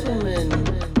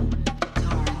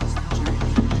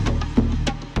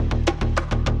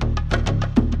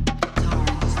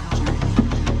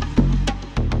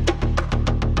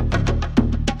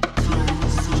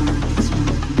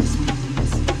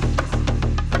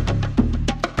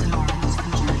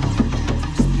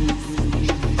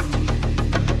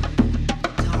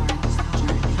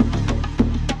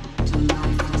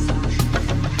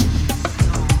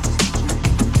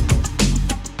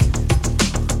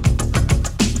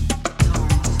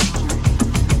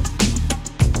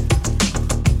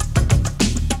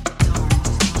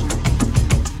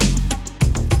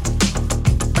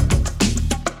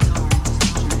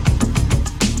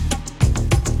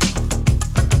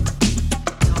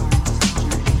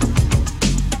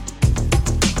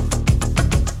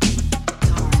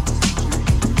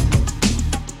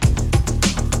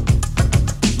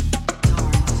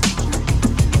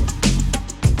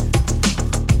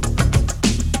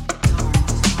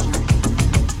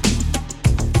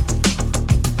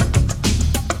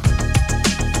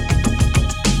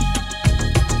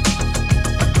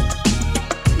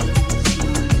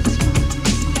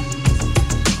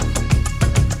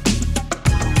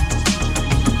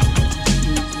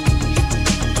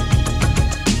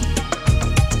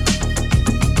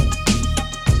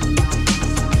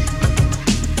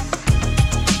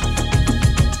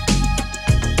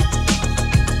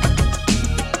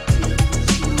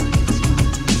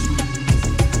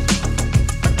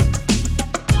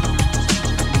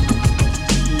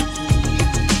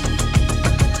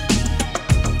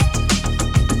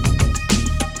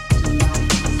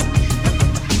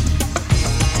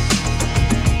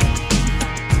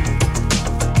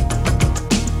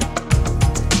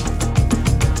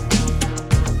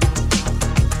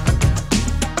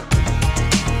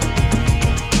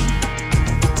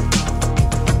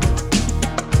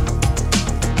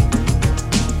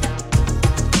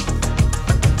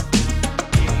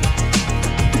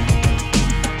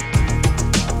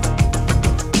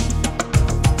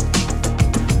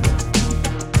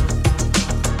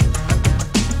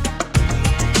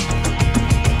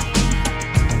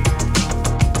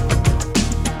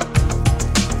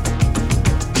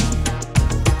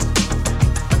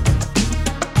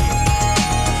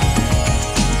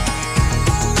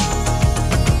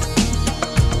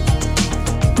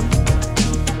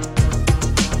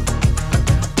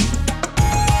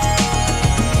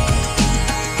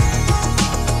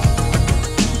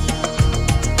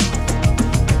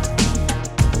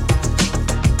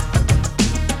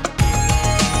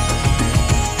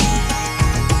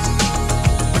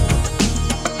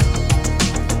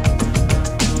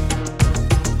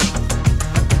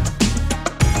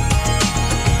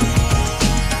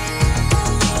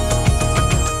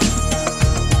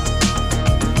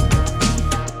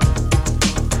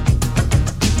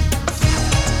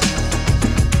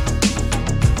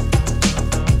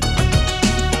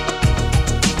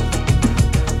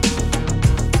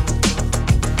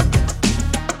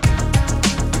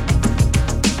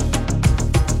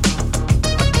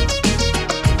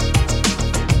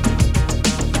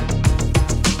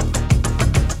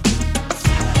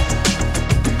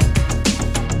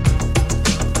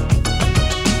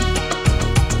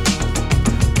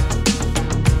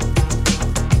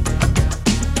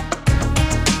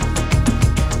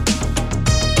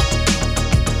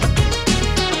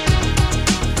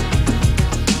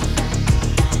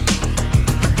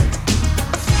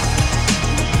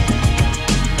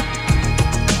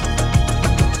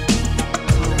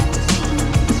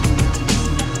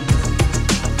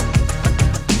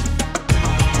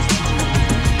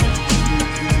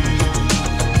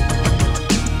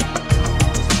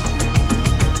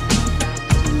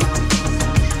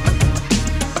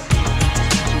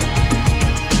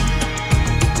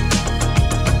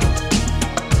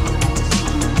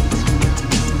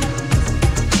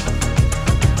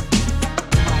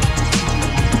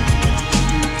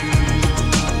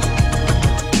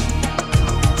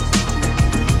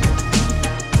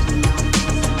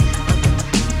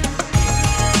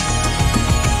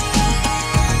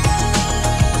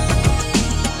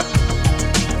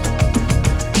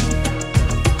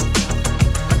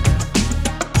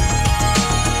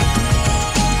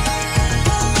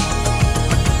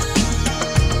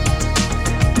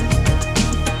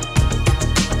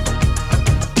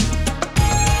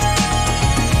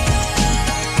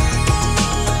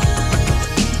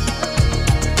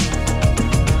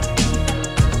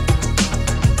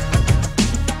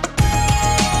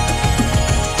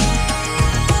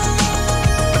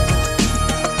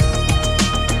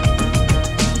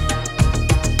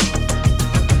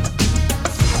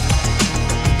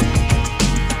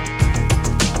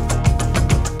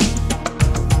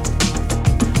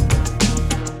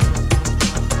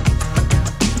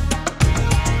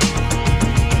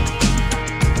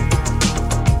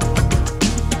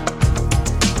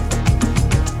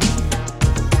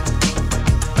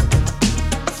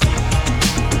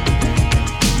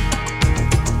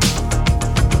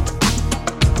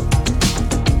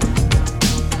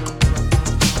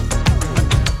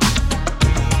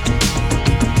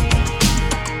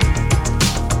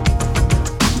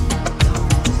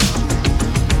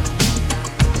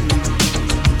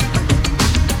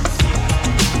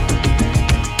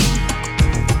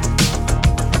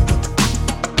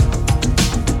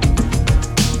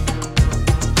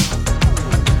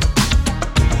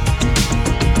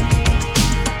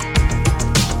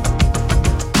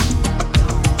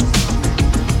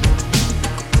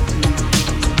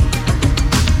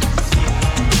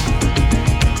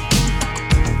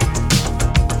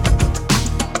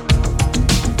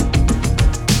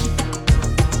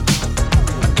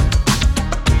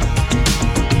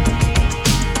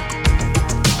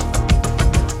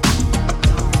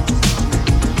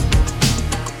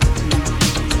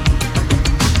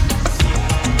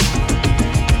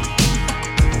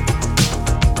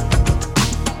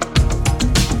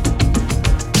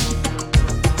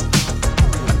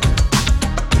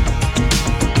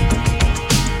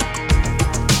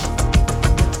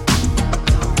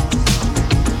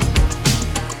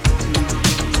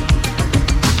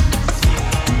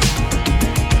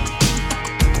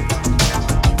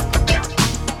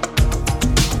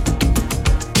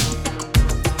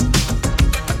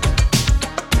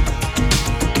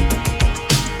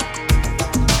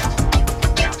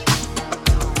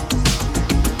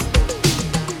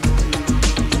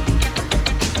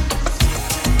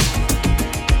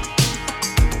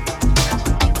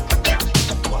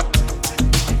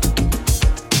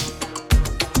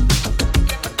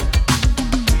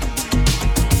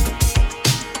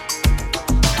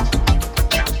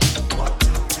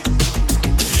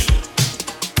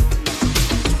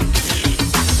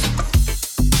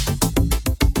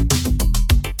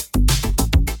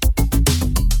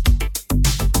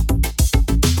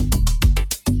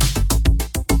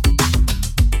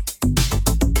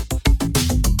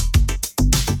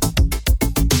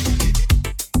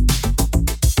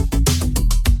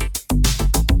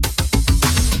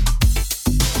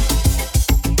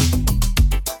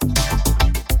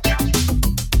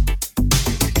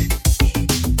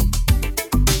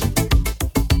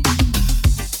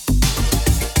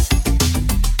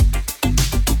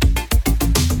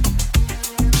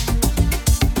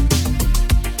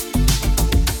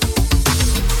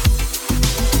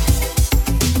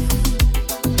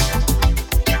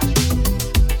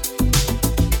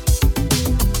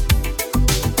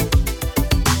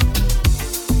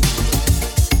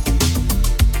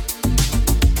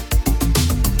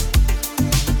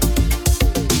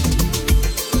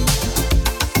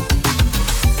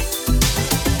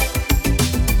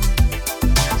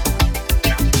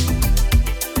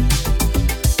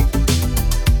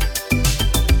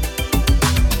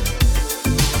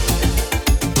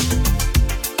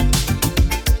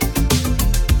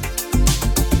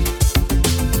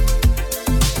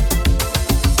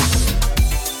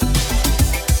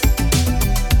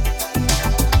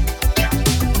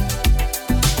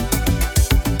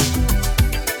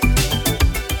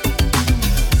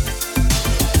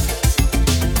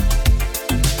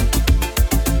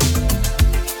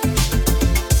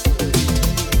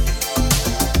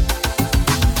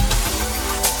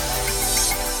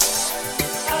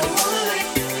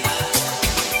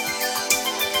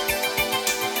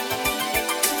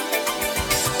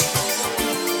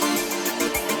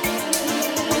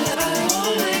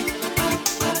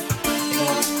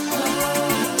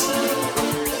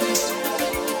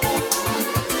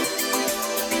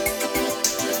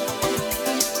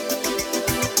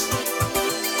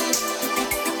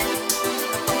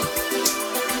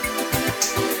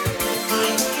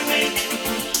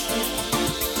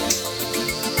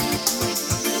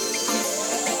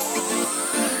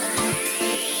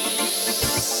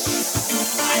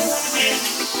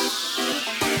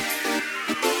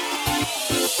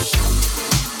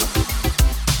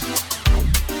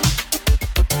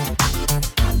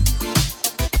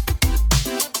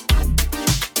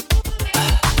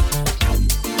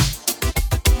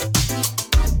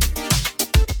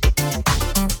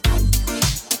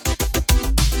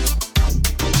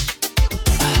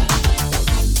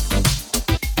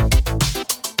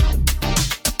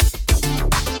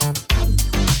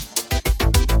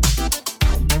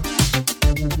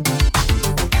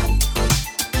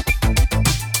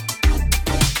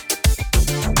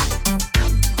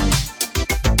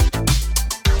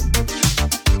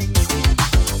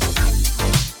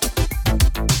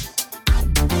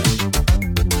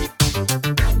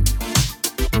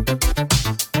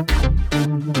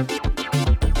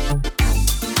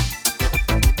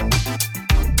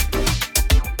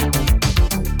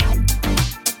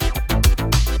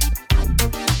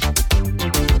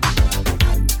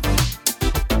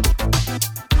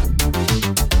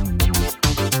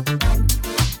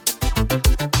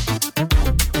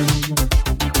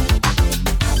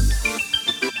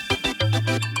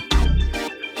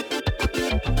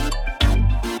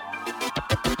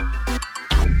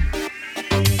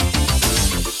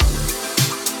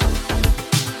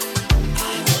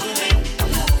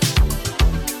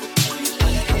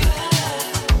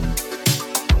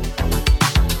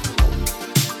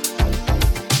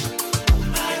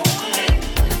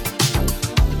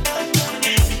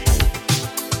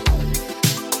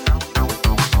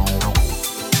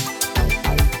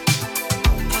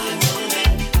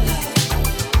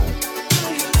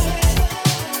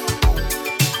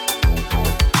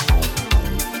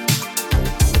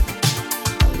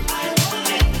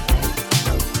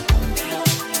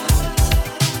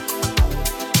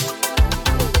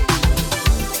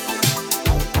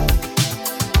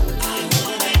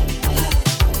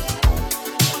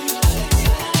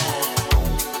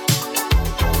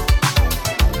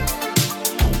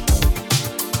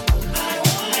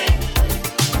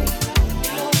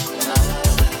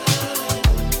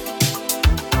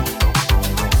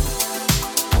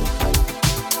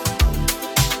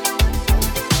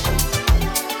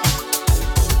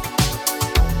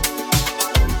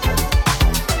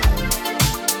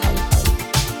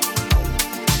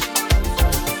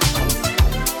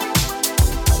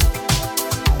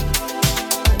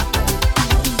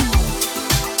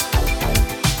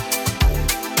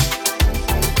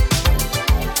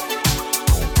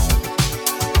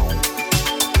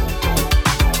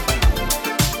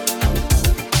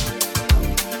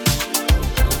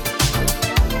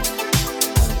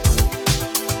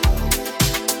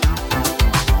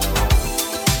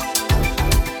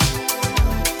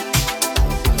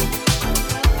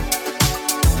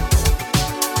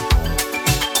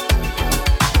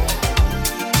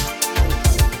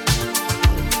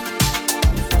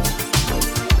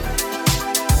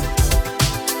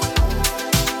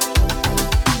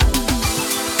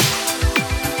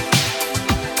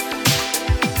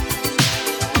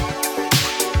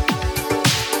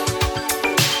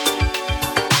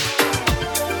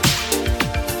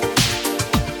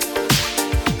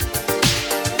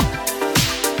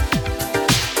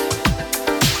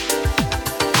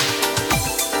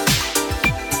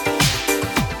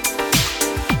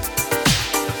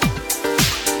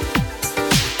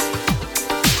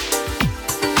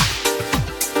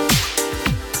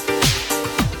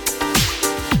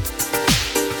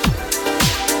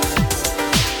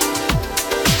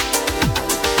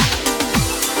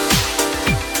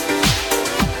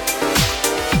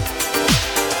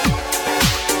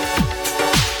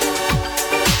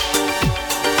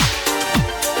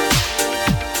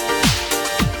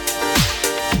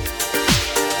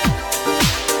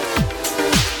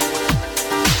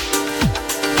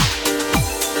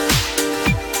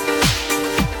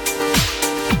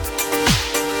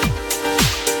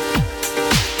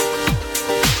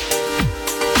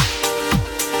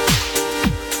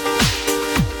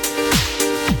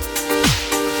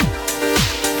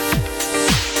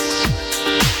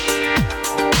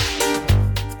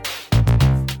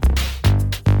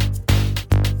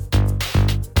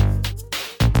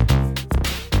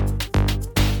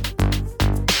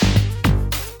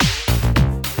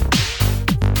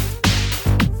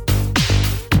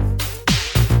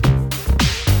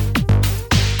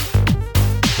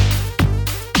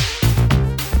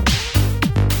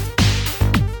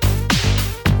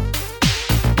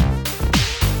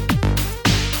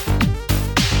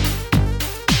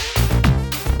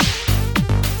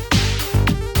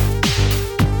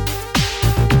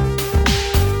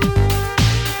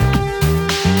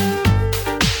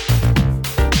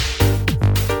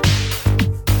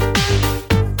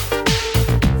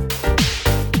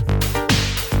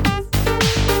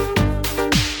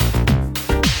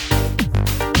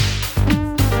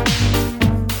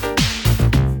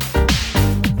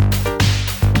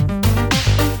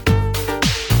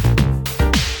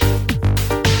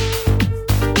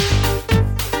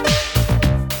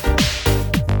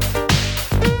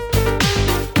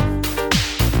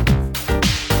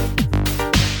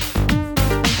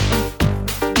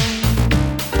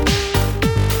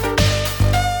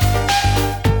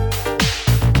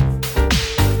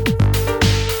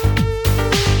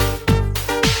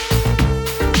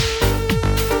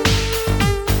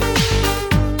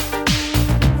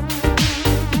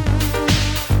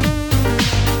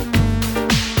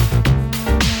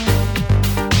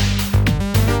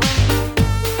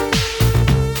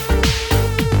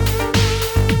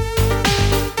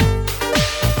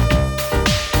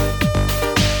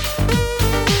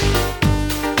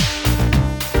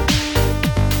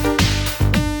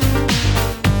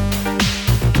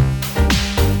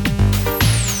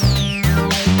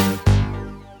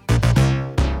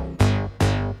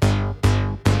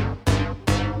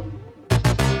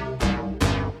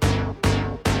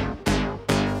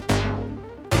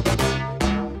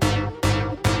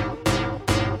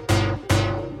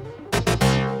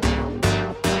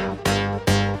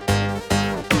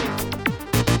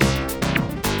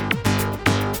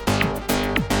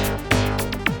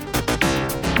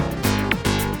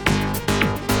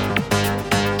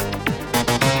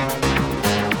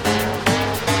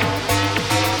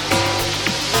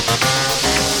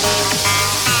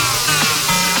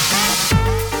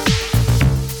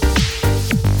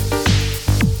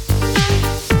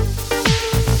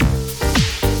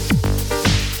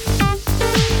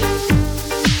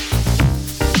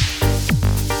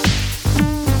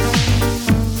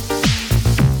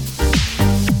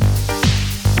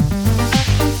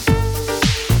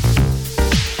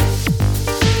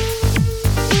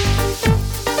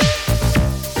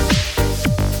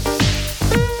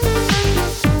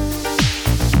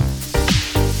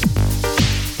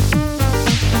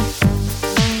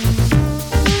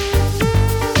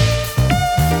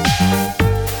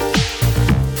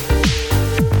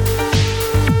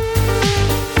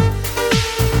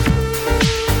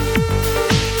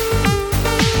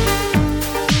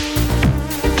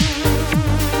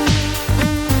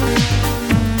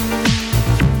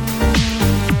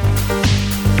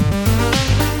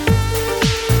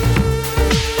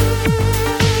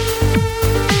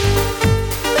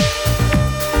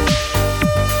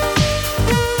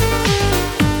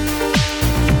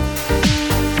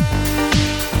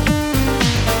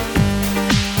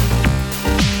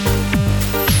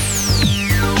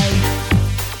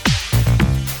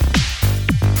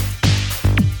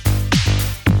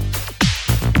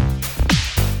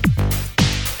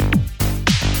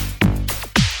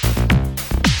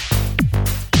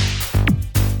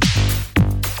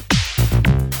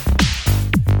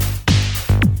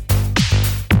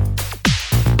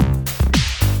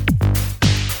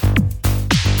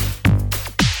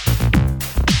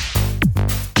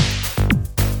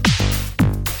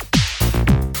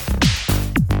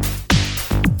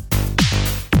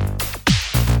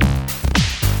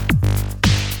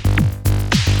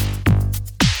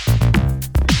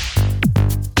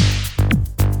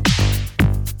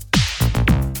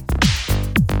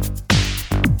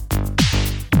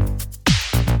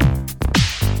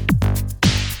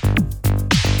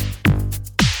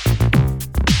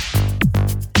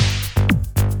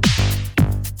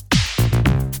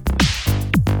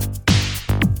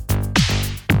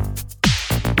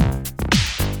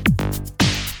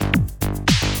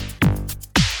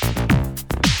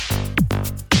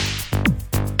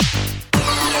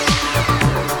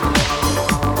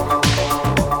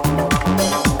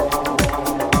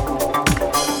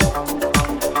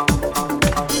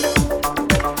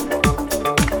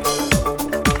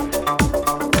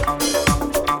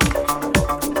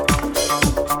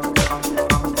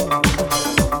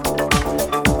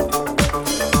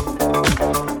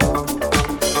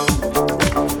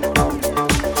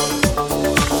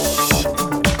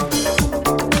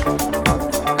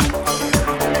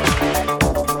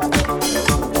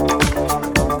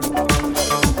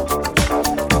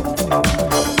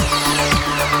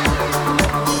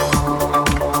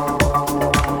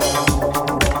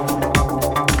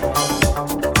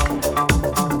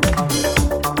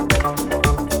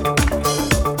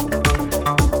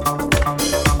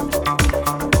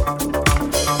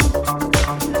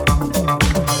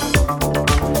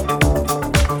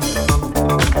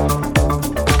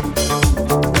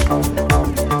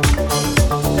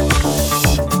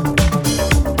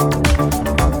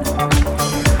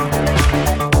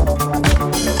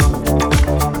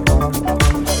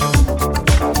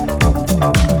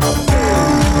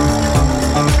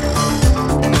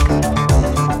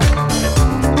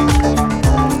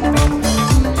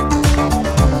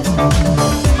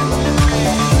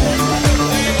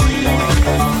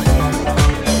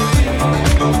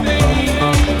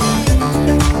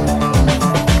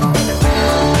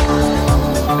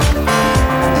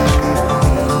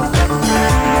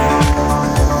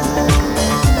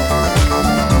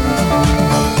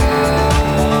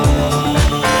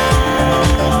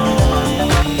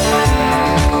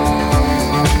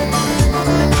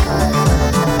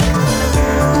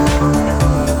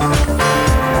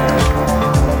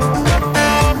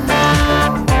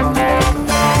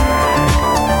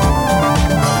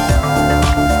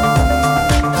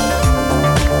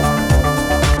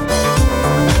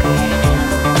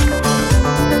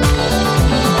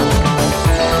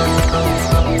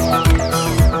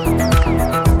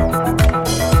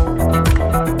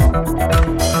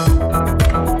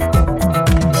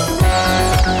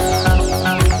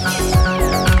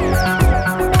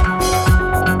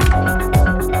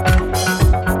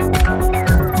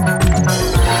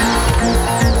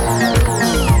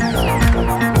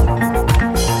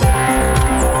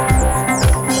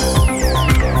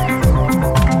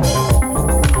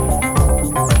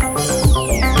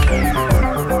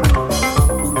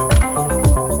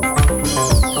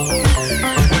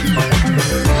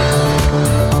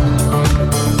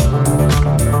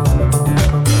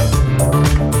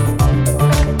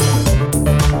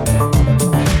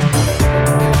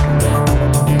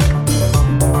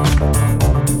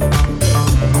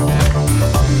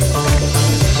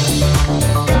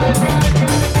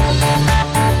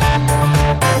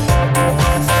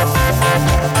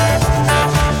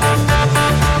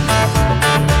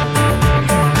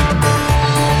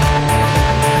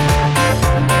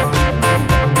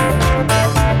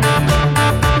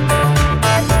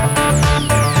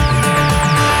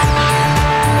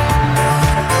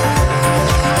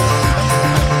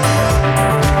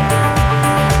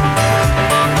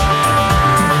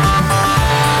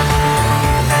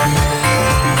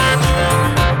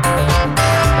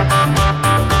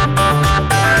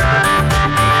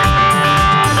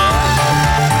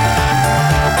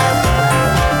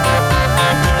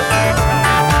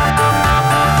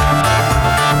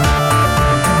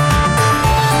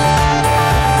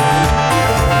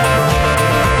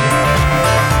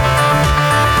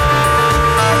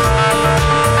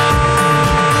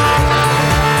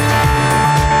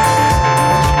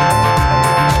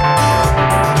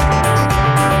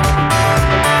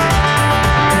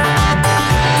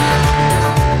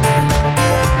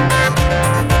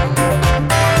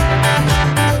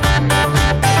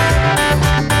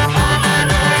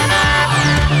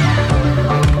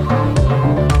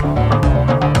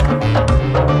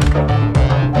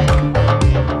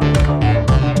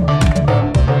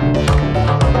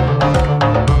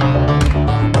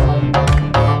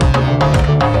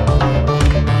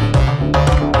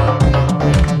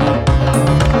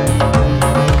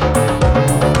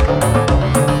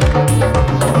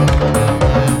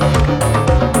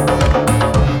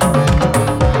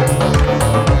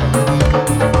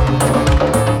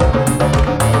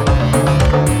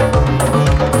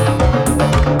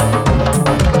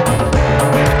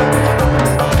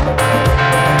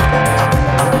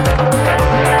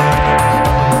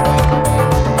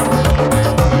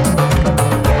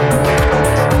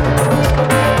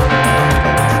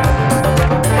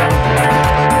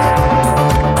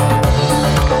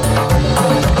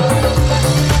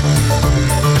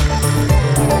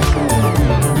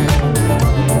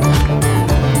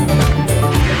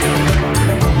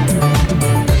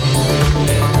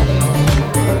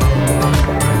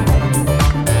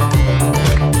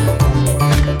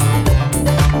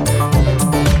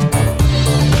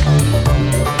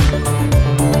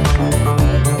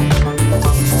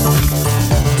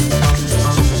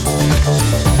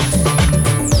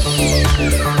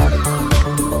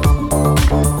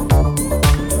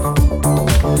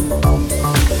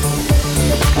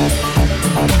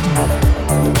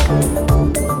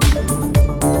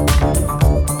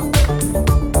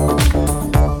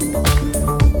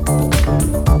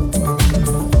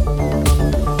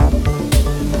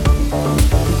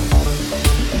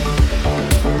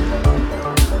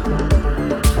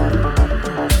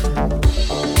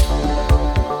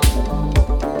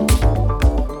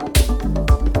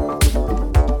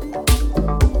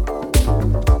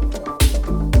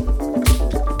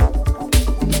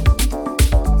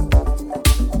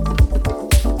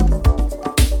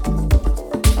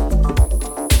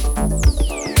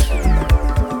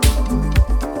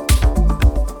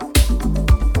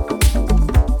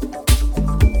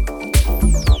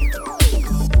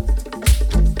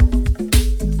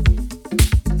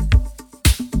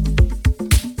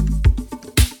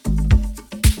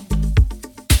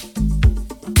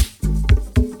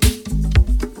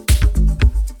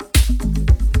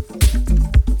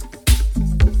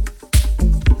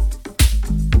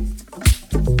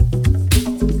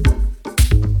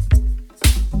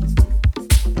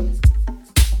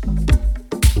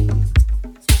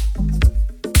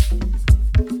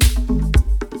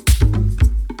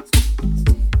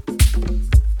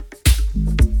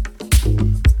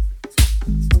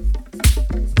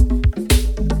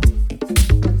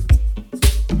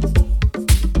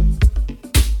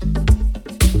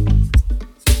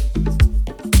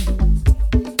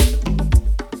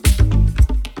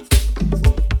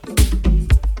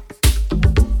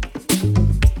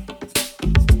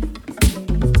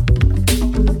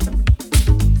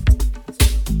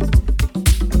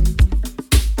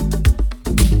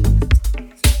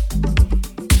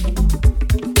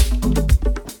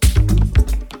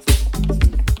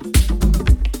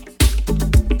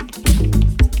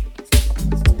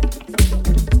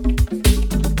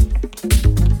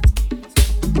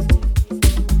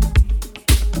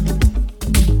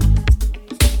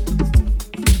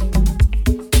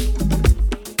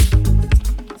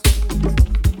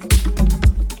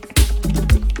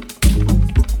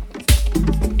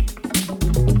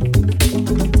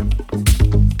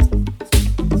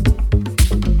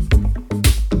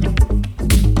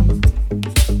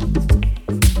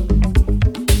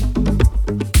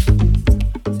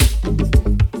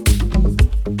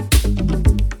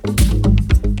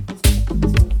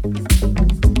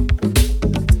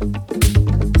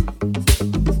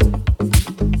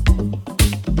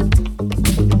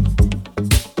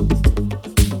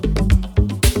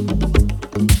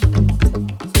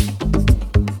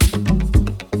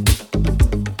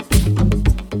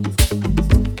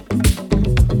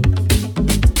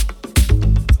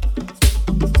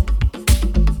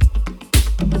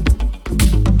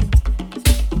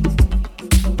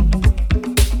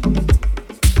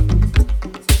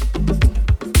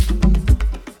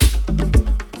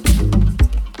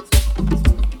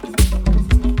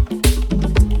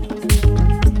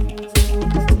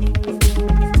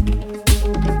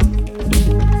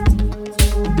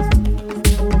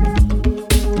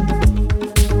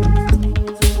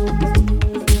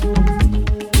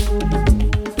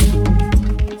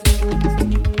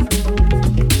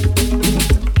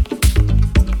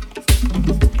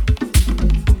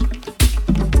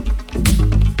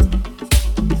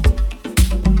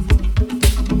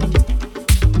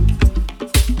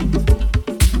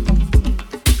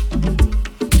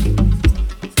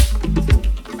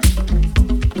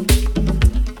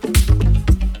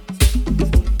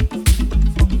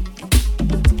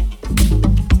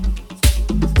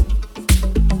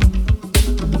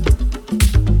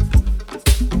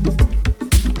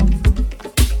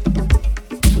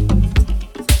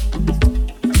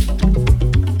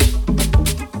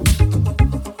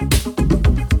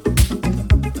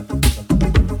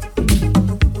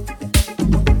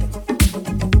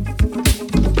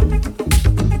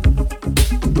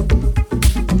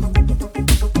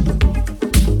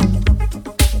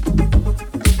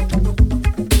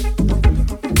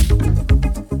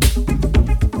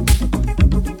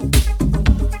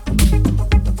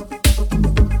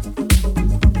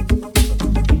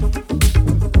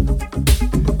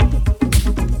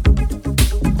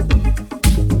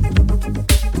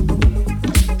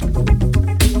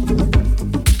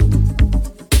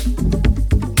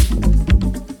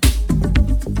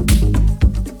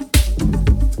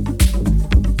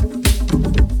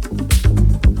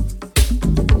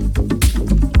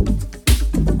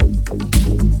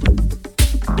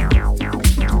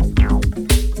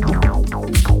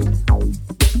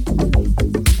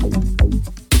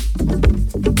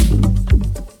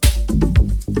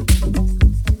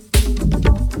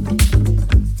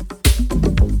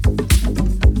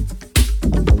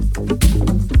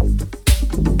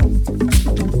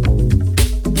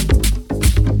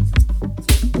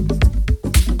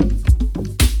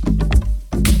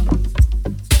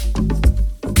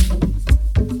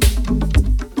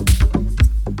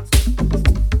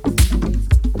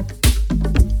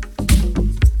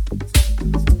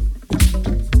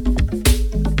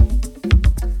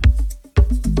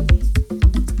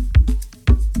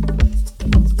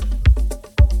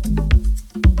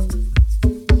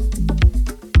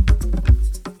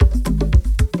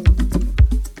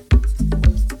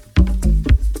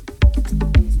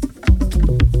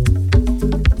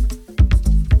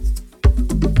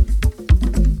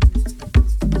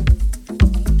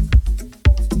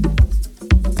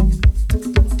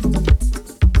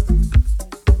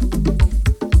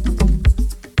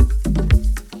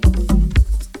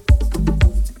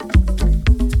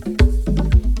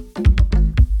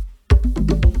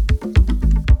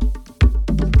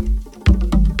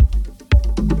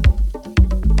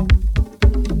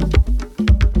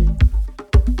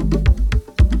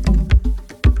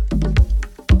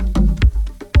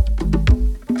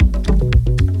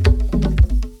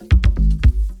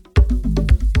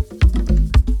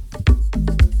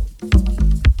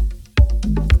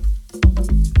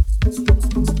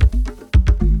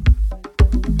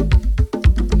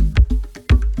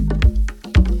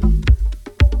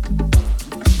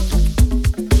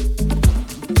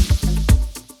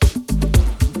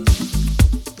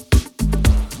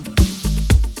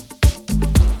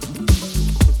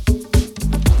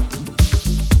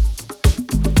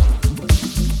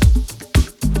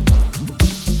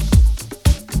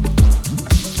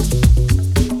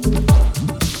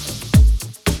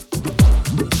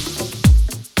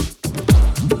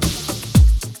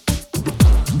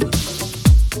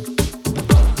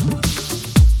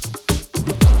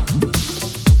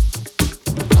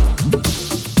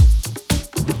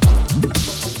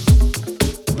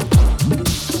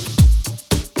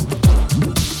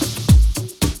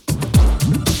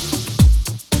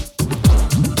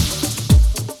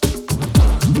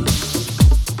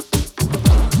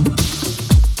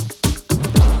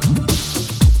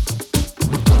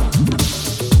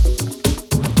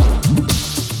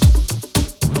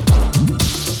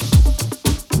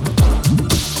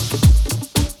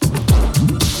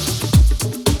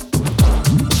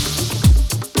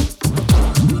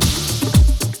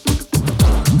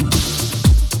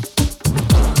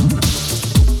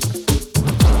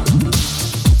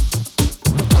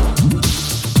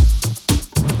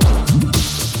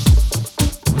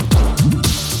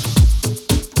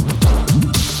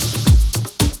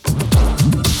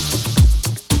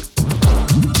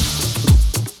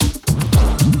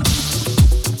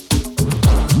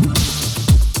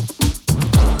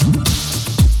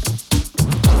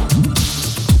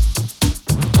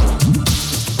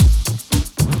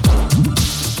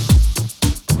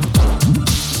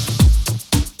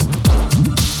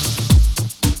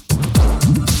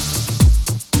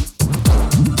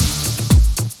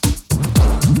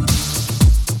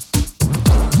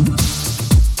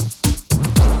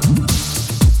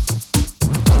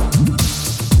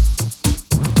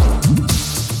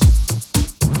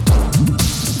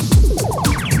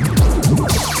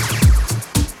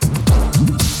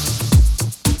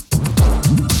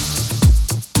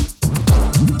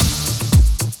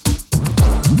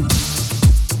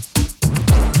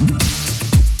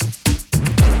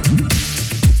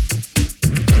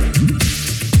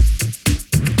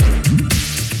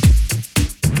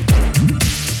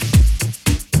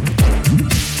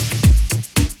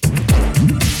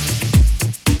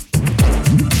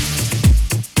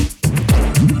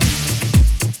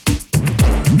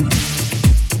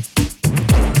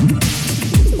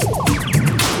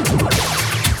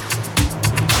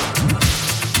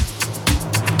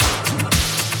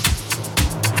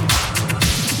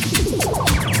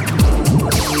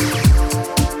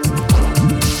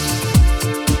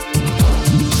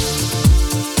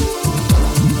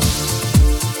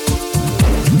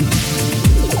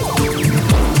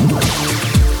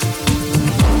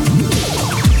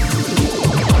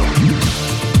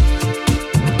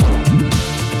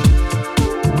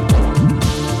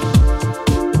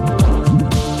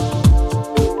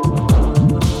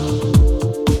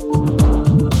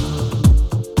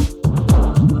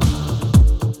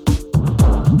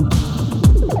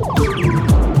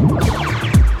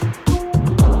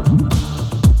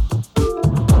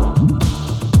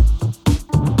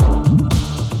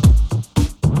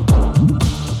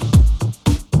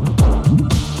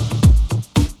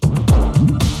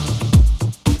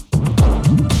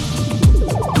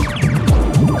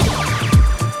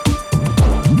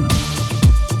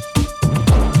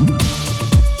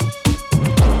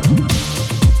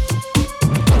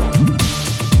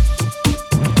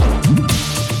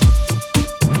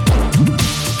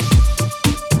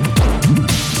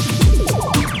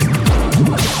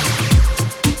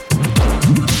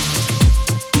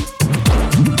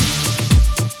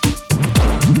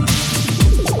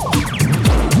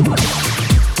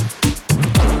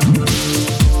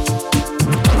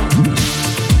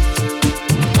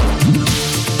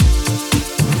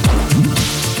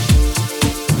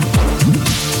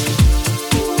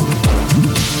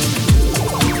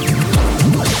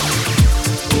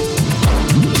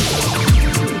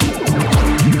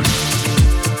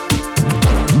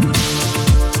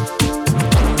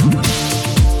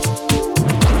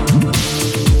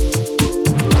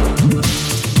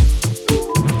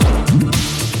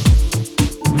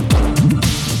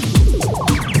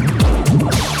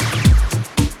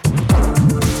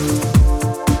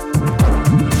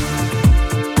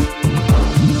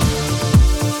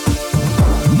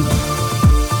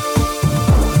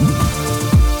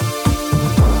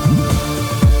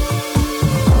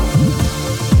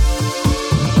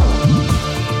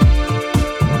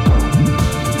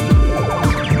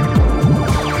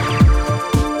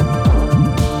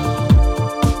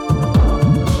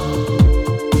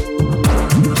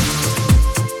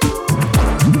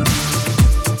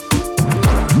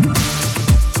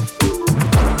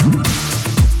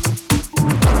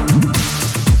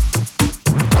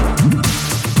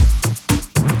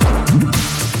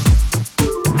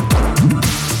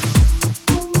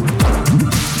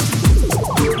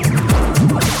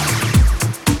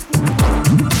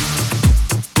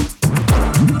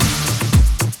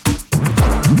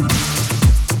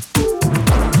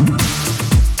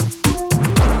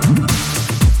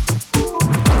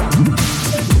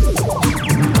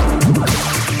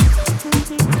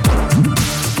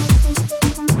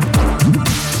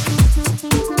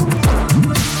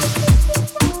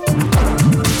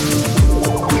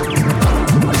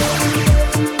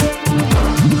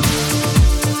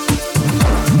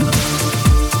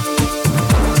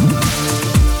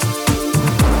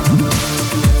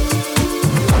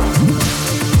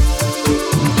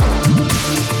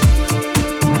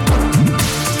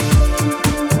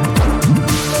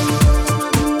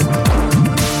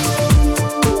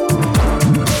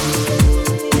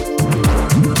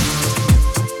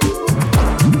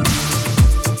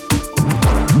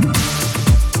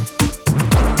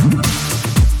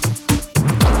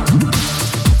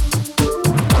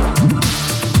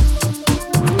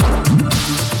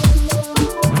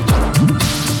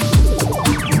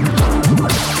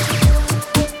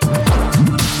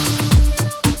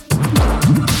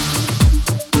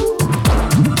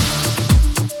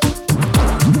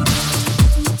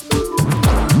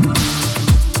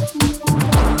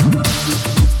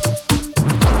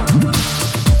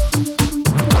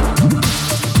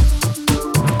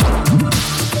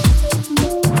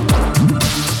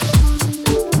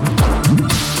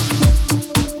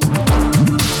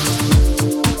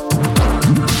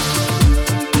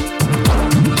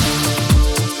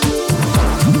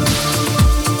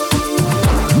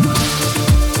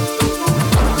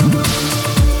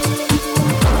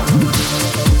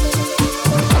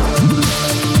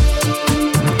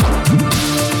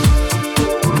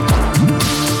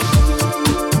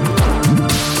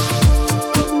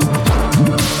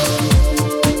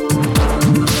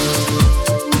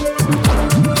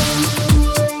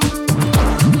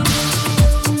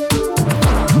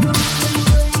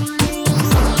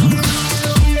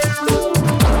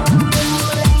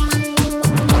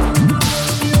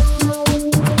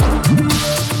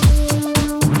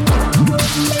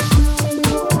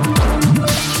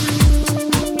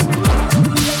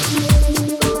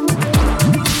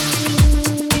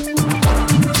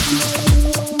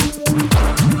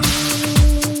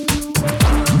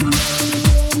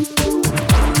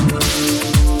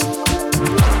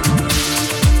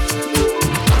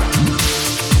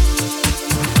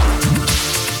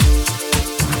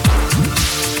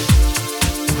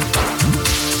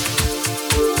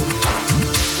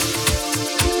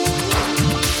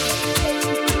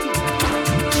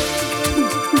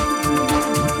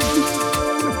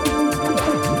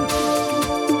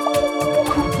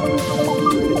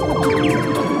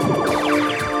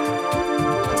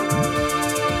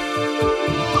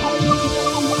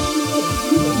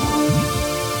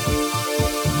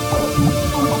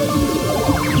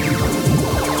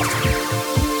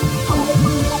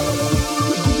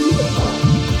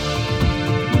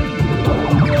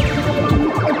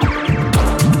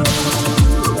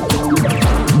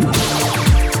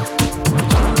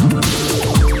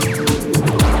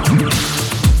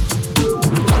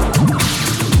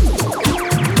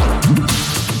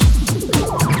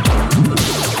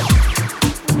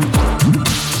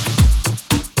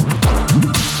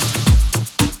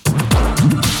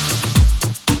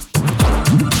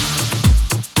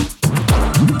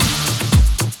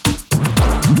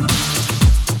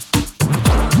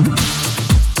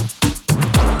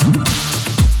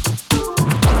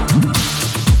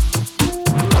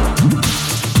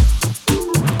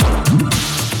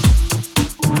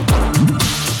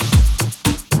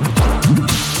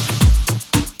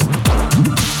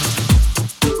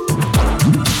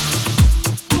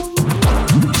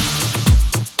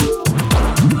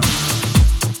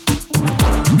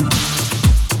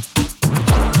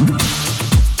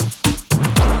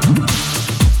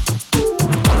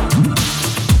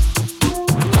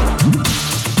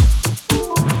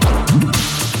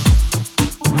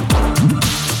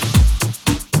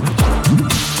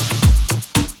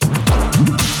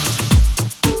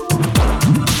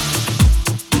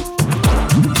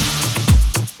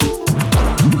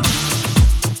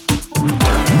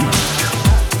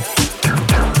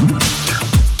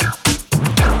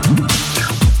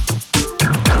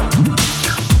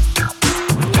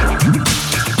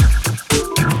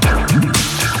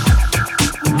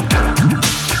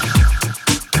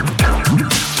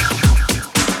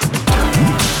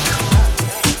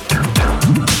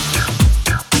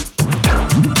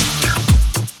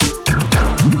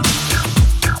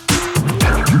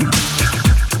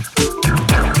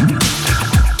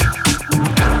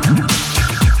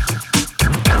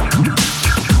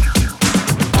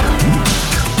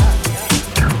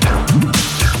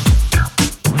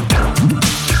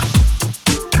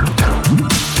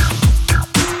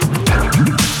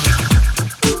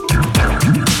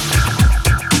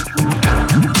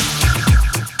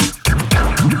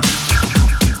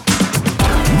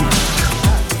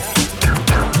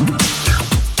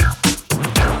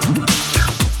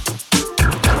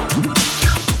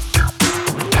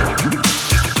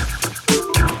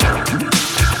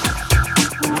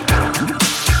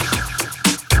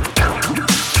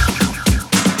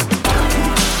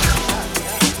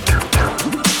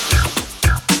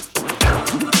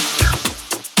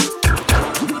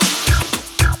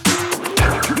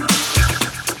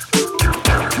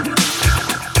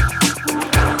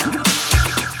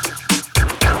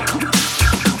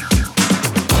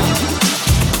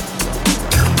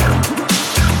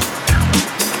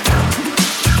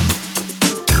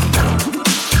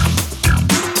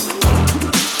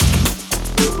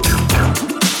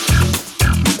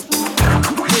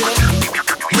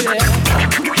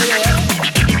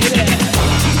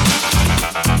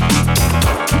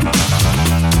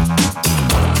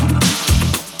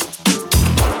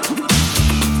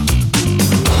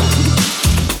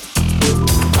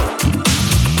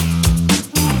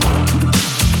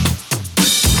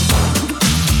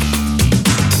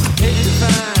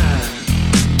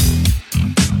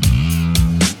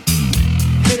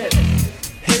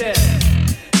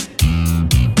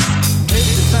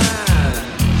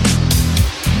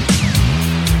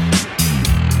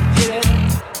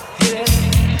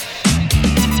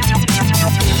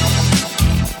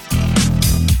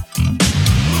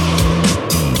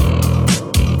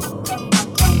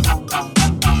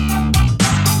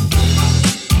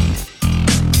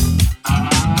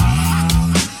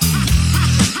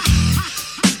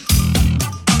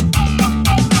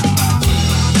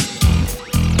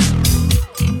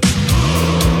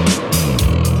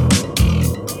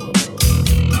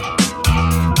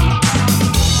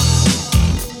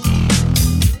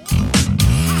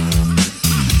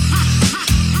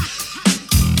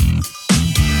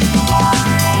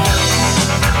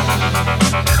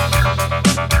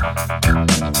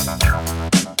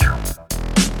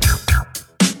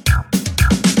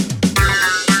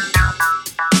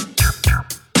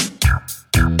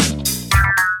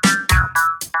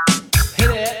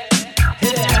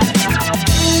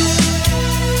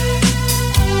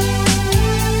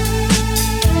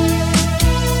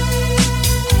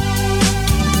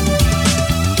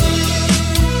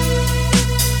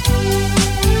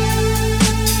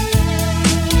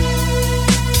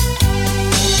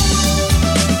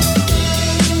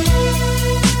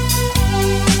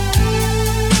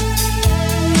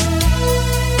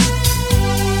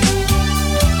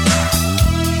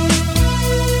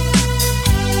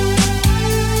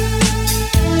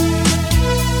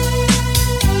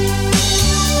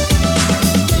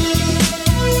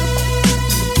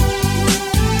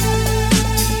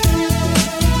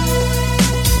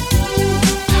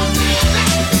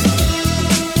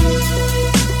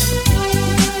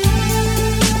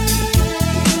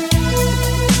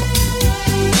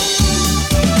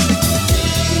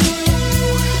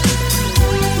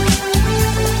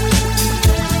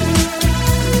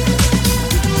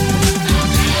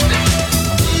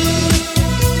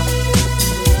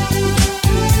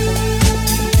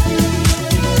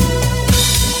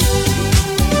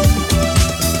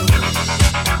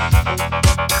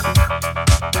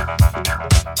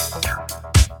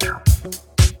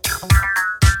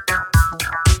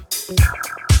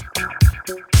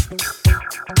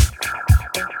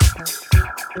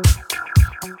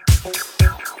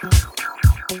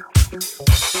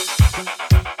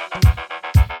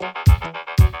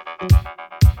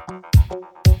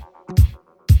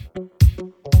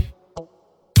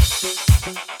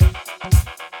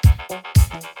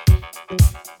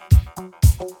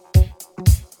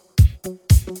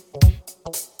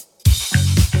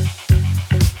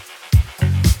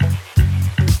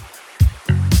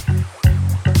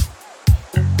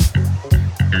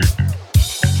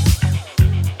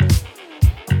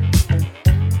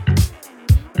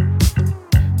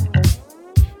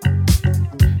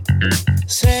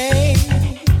 Say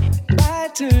bye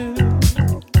to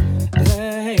the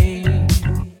hate.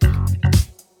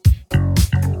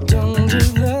 Don't do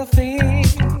the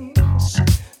things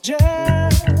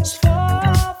just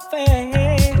for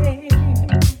fame.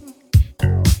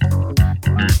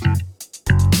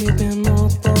 Keeping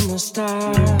hope on the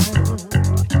start.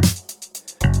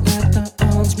 Let the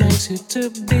odds makes you to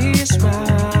be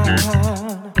smart.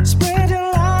 Spread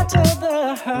your light to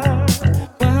the heart.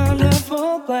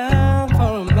 Wonderful plan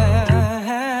for a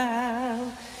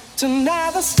man.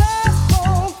 Tonight the stars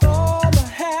fall from the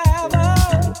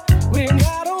heaven. We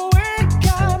gotta wake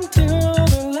up to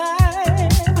the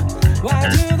light. Why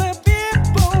do the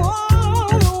people all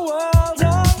the world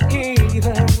don't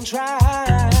even try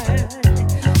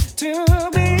to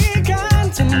be kind?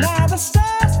 Tonight the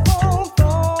stars fall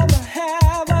from the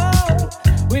heaven.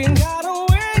 We gotta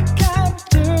wake up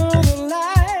to the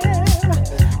light.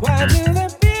 Why do the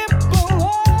people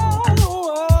all the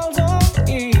world don't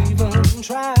even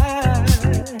try?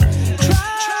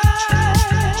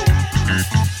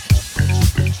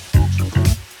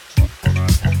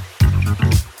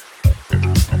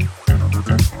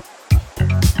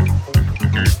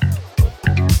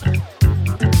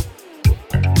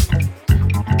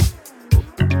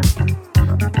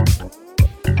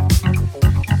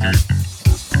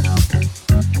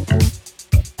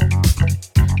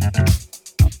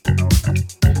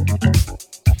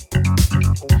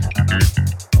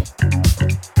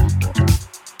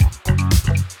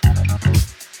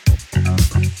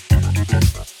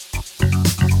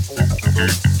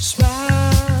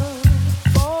 Smile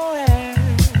for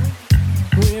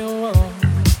everyone.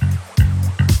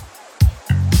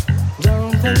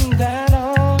 Don't think that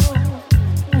all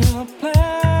your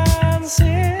plans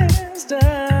is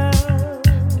done.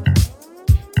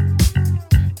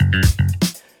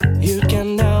 You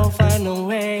can now find a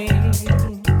way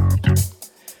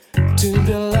to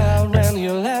be loud when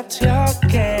you left your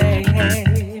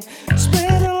cave.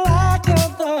 Spread the light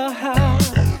of the heart.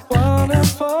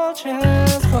 Wonderful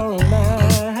chance for a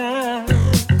man.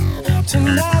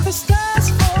 Tonight the stars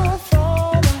fall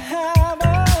from the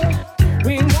heaven.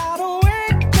 We gotta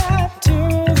wake up to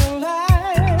the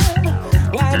light.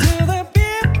 Why do the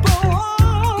people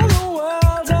all the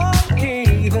world don't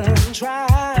even try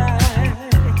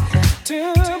to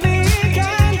be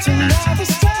kind? Tonight the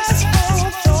stars fall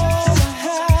from the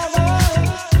heaven.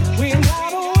 We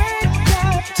gotta wake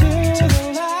up to the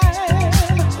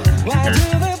light. Why do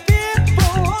the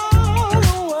people all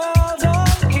the world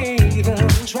don't even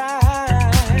try?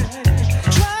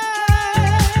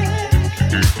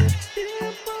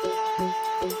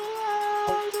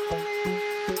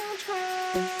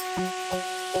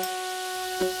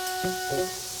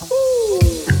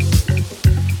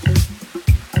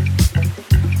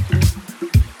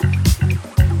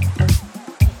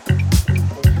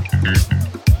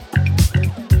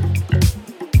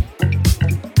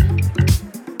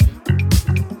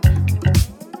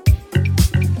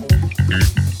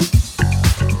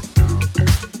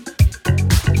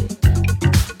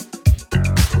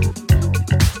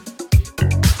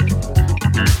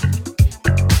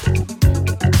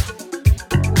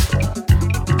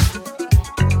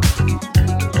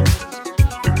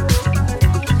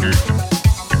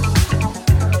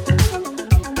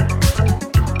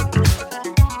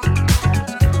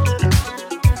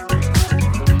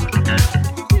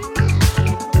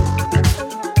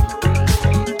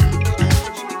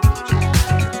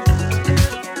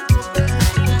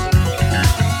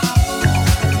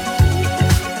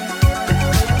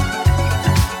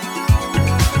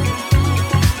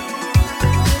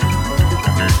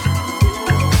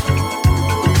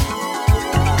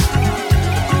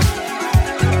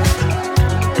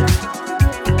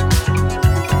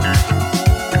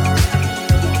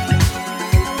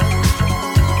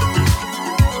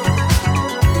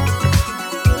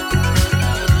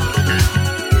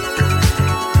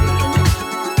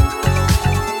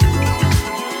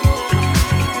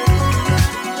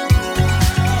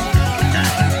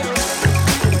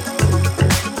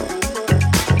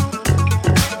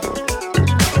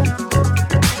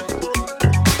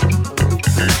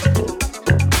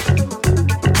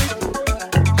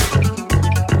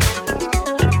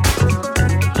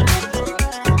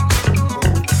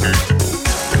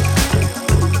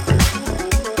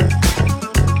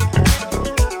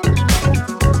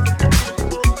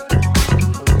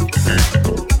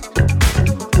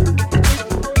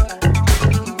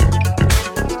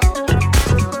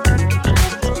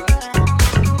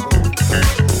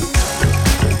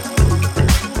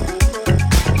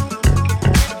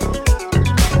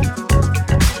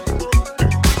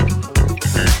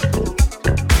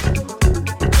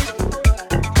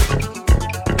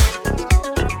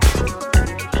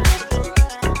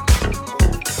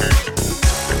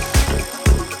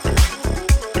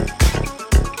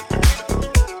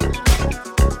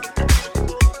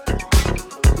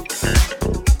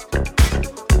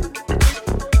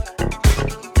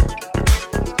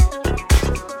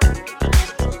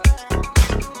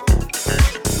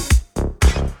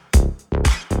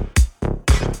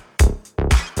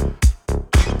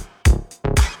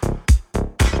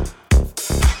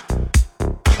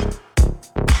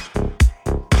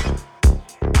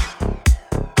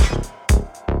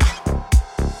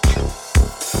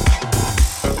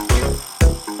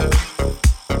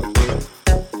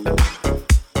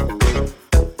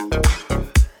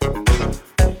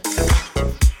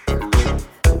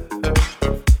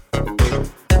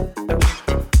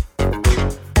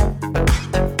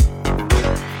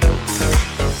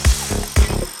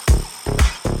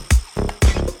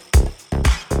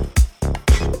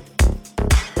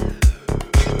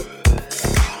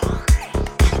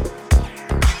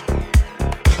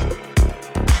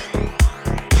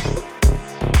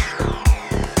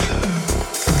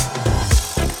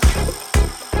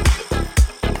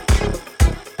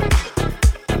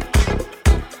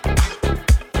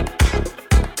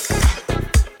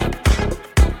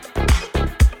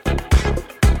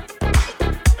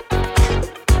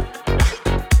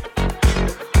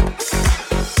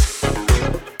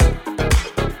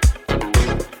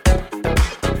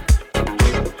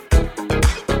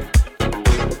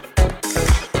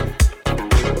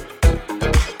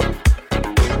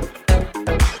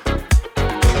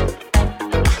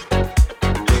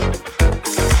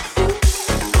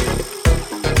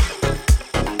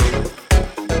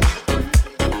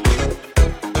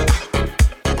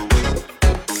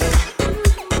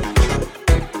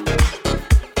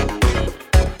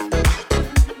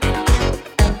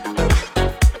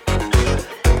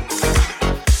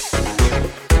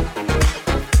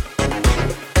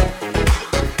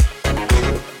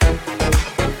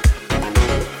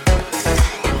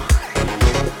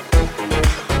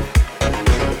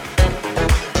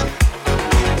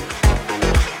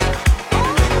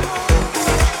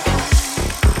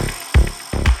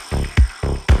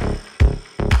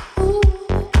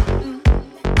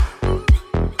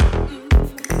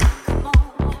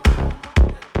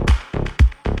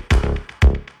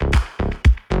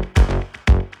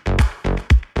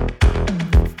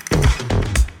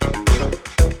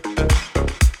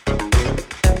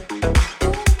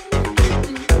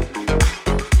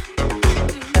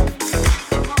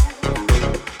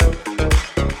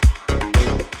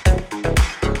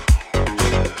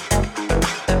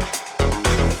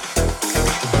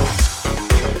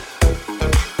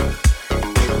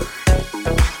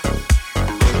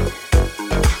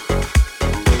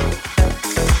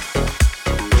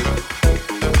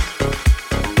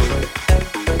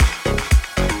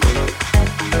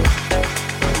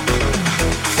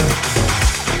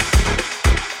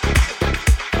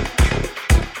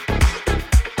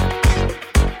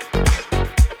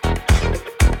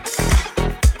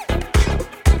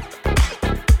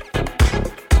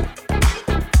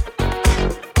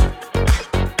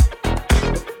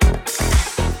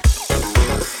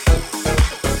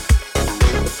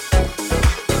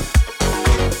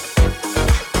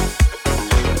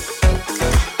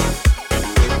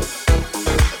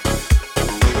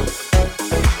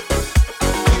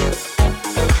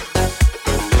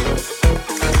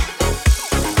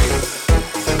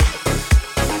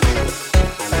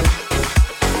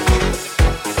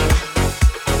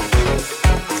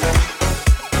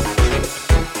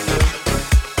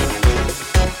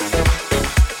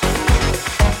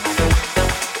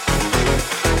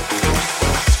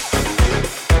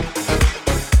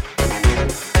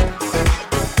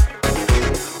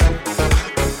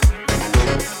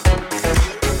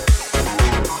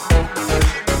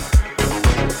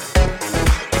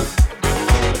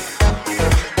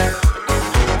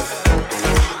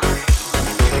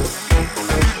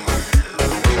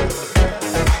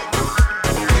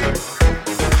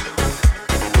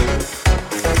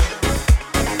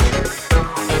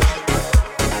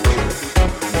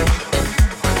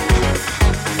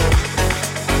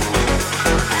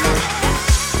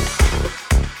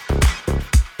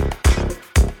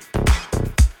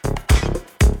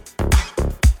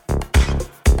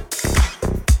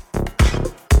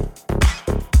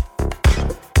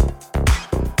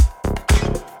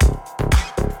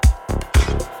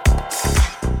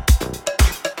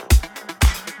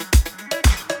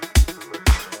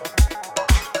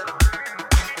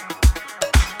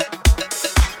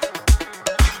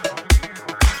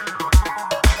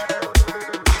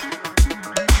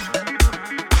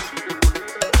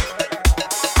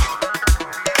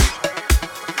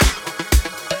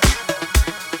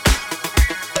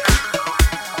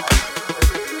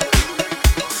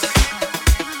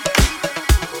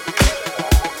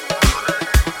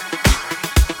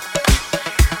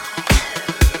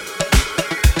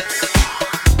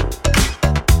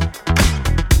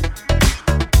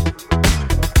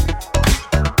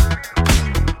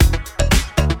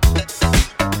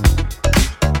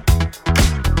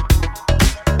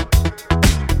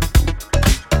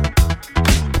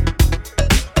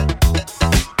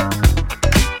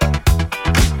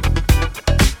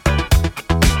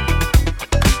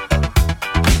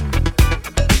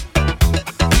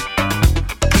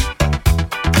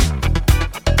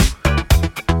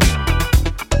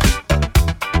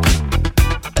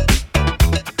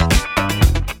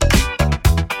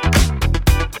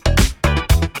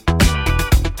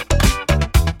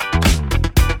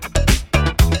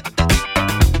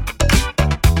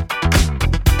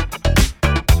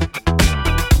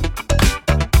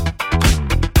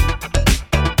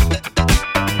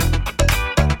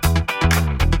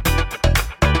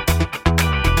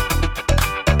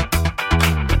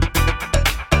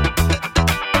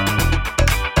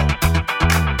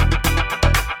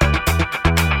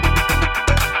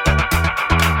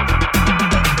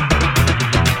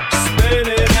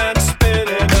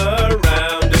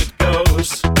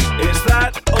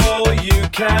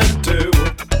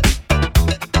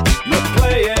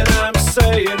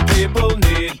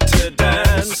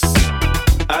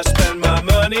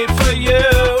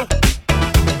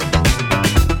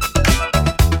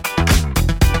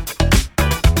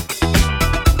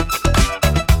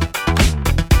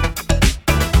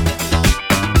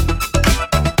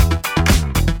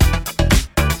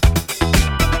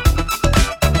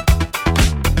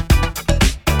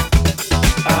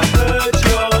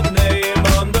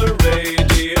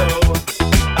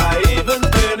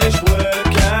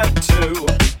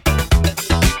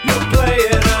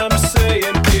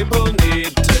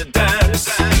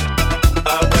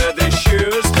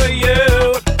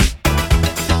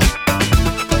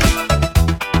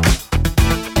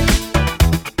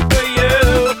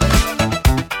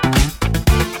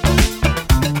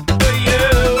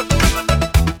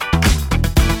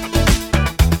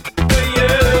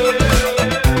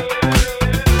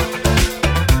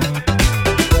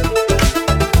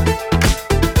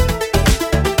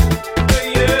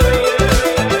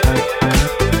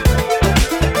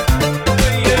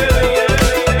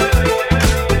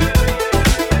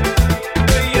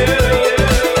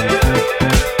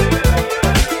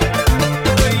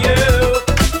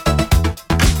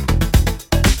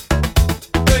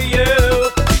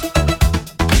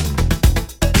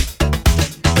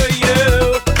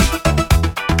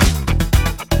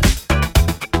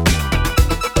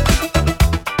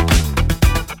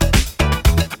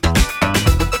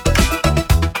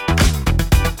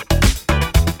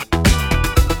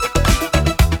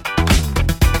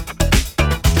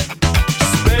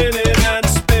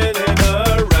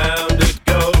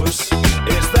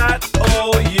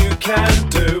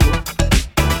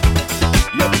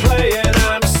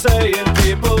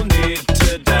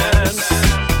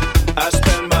 I spent